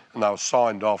 And they were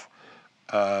signed off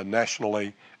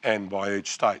nationally and by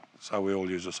each state, so we all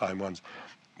use the same ones.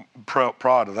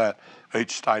 Prior to that,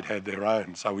 each state had their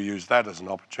own, so we used that as an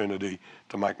opportunity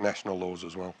to make national laws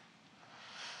as well.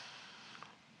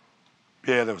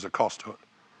 Yeah, there was a cost to it.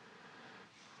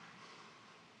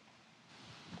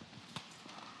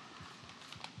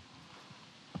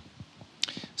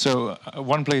 So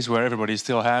one place where everybody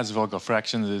still has vocal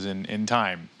fractions is in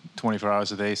time, 24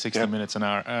 hours a day, 60 minutes an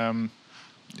hour.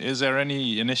 Is there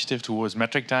any initiative towards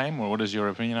metric time, or what is your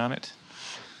opinion on it?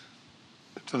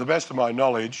 To the best of my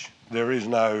knowledge, there is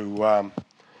no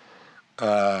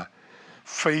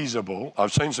feasible.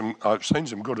 I've seen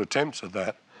some good attempts at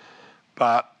that,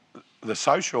 but the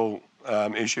social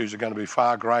issues are going to be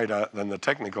far greater than the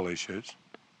technical issues.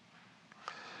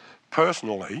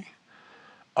 Personally,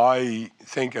 I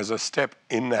think as a step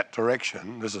in that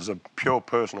direction, this is a pure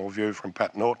personal view from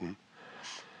Pat Naughtin,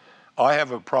 I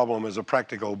have a problem as a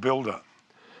practical builder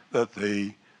that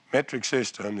the metric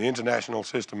system, the international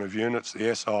system of units,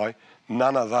 the SI,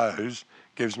 none of those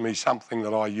gives me something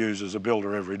that I use as a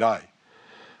builder every day,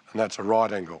 and that's a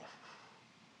right angle.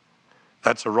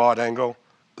 That's a right angle,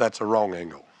 that's a wrong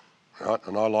angle, right?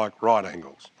 And I like right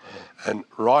angles. And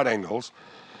right angles,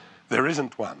 there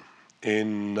isn't one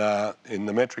in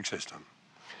the metric system.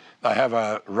 They have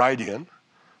a radian,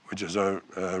 which is a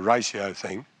ratio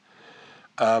thing,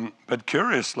 but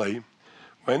curiously,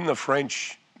 when the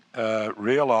French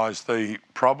realised the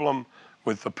problem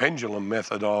with the pendulum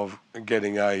method of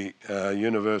getting a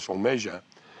universal measure,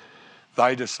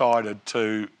 they decided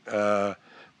to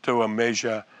do a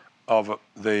measure of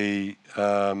a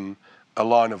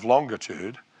line of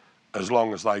longitude as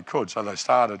long as they could. So they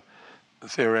started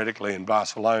theoretically in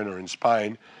Barcelona in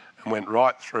Spain and went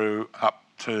right through up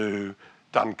to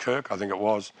Dunkirk, I think it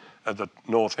was, at the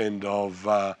north end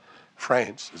of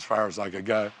France, as far as they could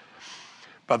go.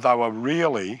 But they were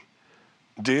really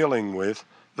dealing with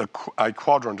a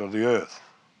quadrant of the Earth,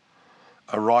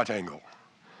 a right angle.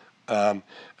 And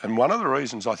one of the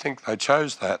reasons I think they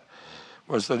chose that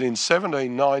was that in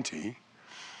 1790,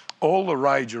 all the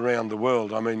rage around the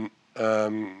world, I mean,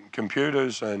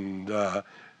 computers and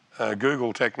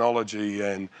Google technology,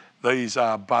 and these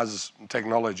are buzz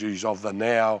technologies of the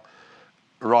now,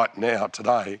 right now,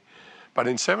 today. But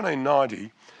in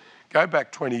 1790, go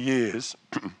back 20 years,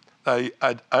 they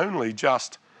had only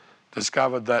just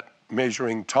discovered that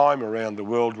measuring time around the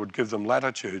world would give them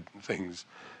latitude things.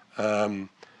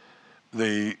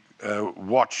 The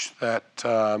watch that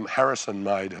Harrison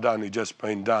made had only just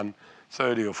been done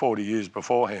 30 or 40 years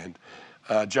beforehand.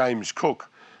 James Cook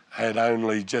had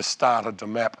only just started to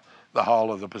map the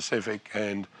whole of the Pacific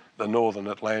and the Northern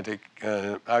Atlantic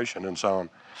Ocean and so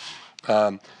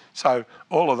on. So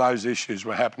all of those issues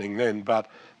were happening then, but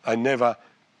they never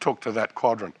took to that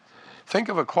quadrant. Think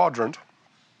of a quadrant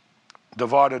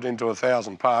divided into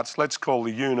 1,000 parts. Let's call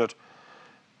the unit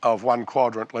of one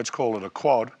quadrant, let's call it a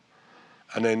quad,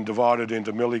 and then divide it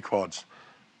into milliquads.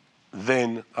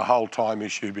 Then the whole time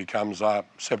issue becomes a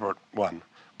separate one.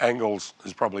 Angles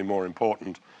is probably more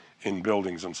important in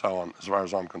buildings and so on, as far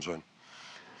as I'm concerned.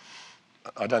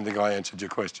 I don't think I answered your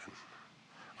question.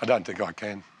 I don't think I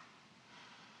can.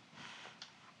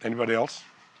 Anybody else?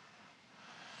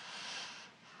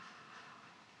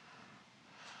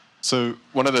 So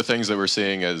one of the things that we're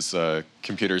seeing as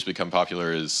computers become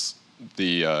popular is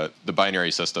the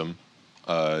binary system.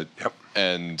 Yep.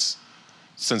 And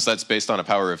since that's based on a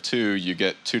power of 2, you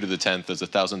get 2 to the 10th as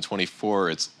 1,024.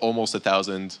 It's almost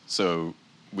 1,000. So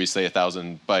we say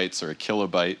 1,000 bytes or a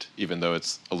kilobyte, even though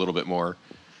it's a little bit more.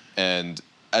 And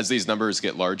as these numbers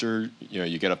get larger,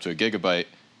 you get up to a gigabyte.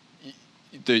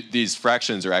 These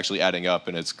fractions are actually adding up,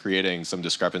 and it's creating some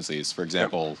discrepancies. For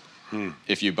example,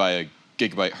 if you buy a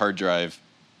gigabyte hard drive,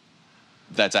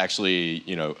 that's actually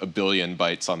a billion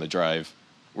bytes on the drive,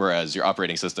 whereas your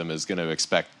operating system is going to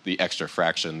expect the extra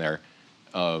fraction there.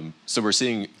 So we're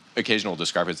seeing occasional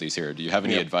discrepancies here. Do you have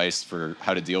any advice for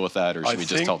how to deal with that, or should we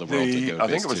just tell the world to go to I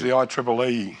think it was the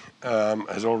IEEE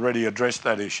has already addressed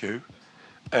that issue,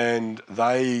 and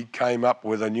they came up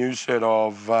with a new set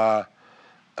of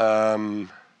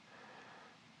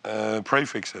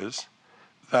prefixes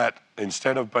that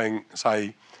instead of being,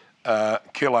 say,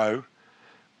 kilo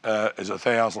is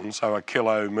 1,000, so a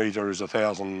kilometre is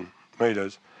 1,000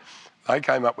 metres. They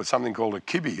came up with something called a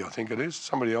kibbe, I think it is.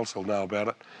 Somebody else will know about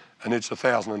it. And it's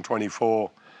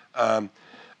 1,024.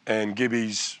 And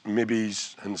gibbies,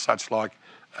 mibbies and such like.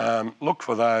 Look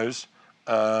for those.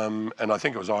 And I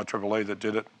think it was IEEE that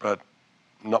did it, but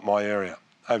not my area.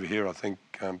 Over here, I think,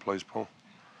 please, Paul.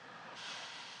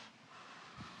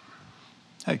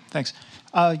 Hey, thanks.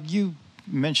 You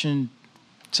mentioned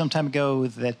some time ago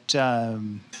that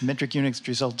metric units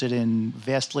resulted in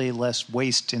vastly less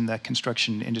waste in the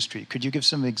construction industry. Could you give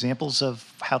some examples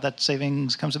of how that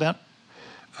savings comes about?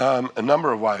 A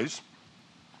number of ways.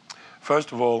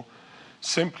 First of all,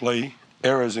 simply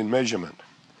errors in measurement.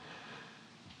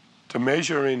 To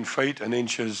measure in feet and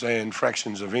inches and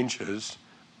fractions of inches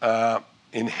are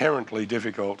inherently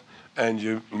difficult, and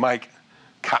you make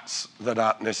cuts that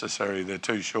aren't necessary. They're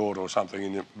too short or something,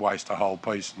 and you waste a whole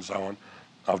piece and so on.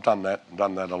 I've done that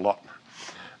a lot.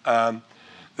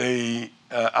 The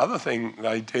other thing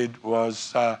they did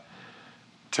was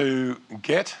to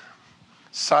get,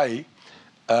 say,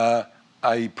 a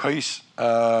piece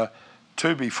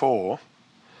 2x4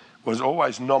 was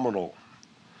always nominal.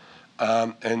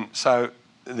 And so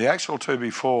the actual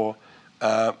 2x4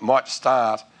 might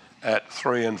start at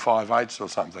 3 5/8 or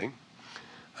something.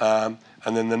 And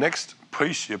then the next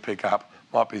piece you pick up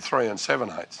might be 3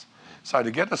 7/8. So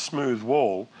to get a smooth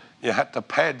wall, you had to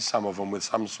pad some of them with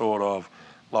some sort of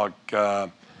like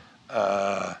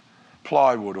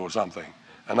plywood or something.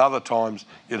 And other times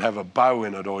you'd have a bow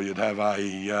in it, or you'd have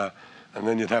and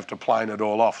then you'd have to plane it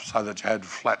all off so that you had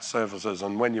flat surfaces.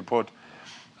 And when you put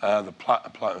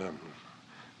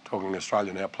talking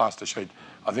Australian now, plaster sheet,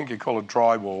 I think you call it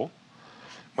drywall.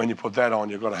 When you put that on,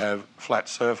 you've got to have flat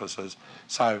surfaces.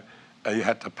 So you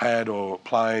had to pad or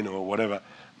plane or whatever.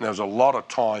 And there was a lot of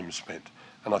time spent.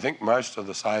 And I think most of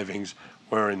the savings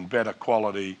were in better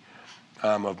quality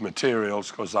of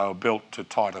materials because they were built to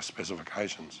tighter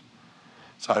specifications.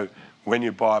 So when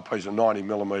you buy a piece of 90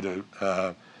 millimetre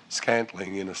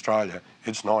scantling in Australia,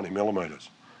 it's 90 millimetres.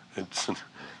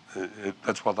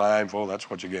 That's what they aim for, that's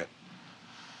what you get.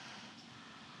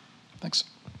 Thanks.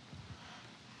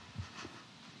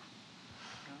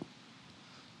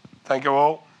 Thank you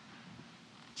all.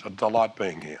 It's a delight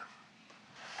being here.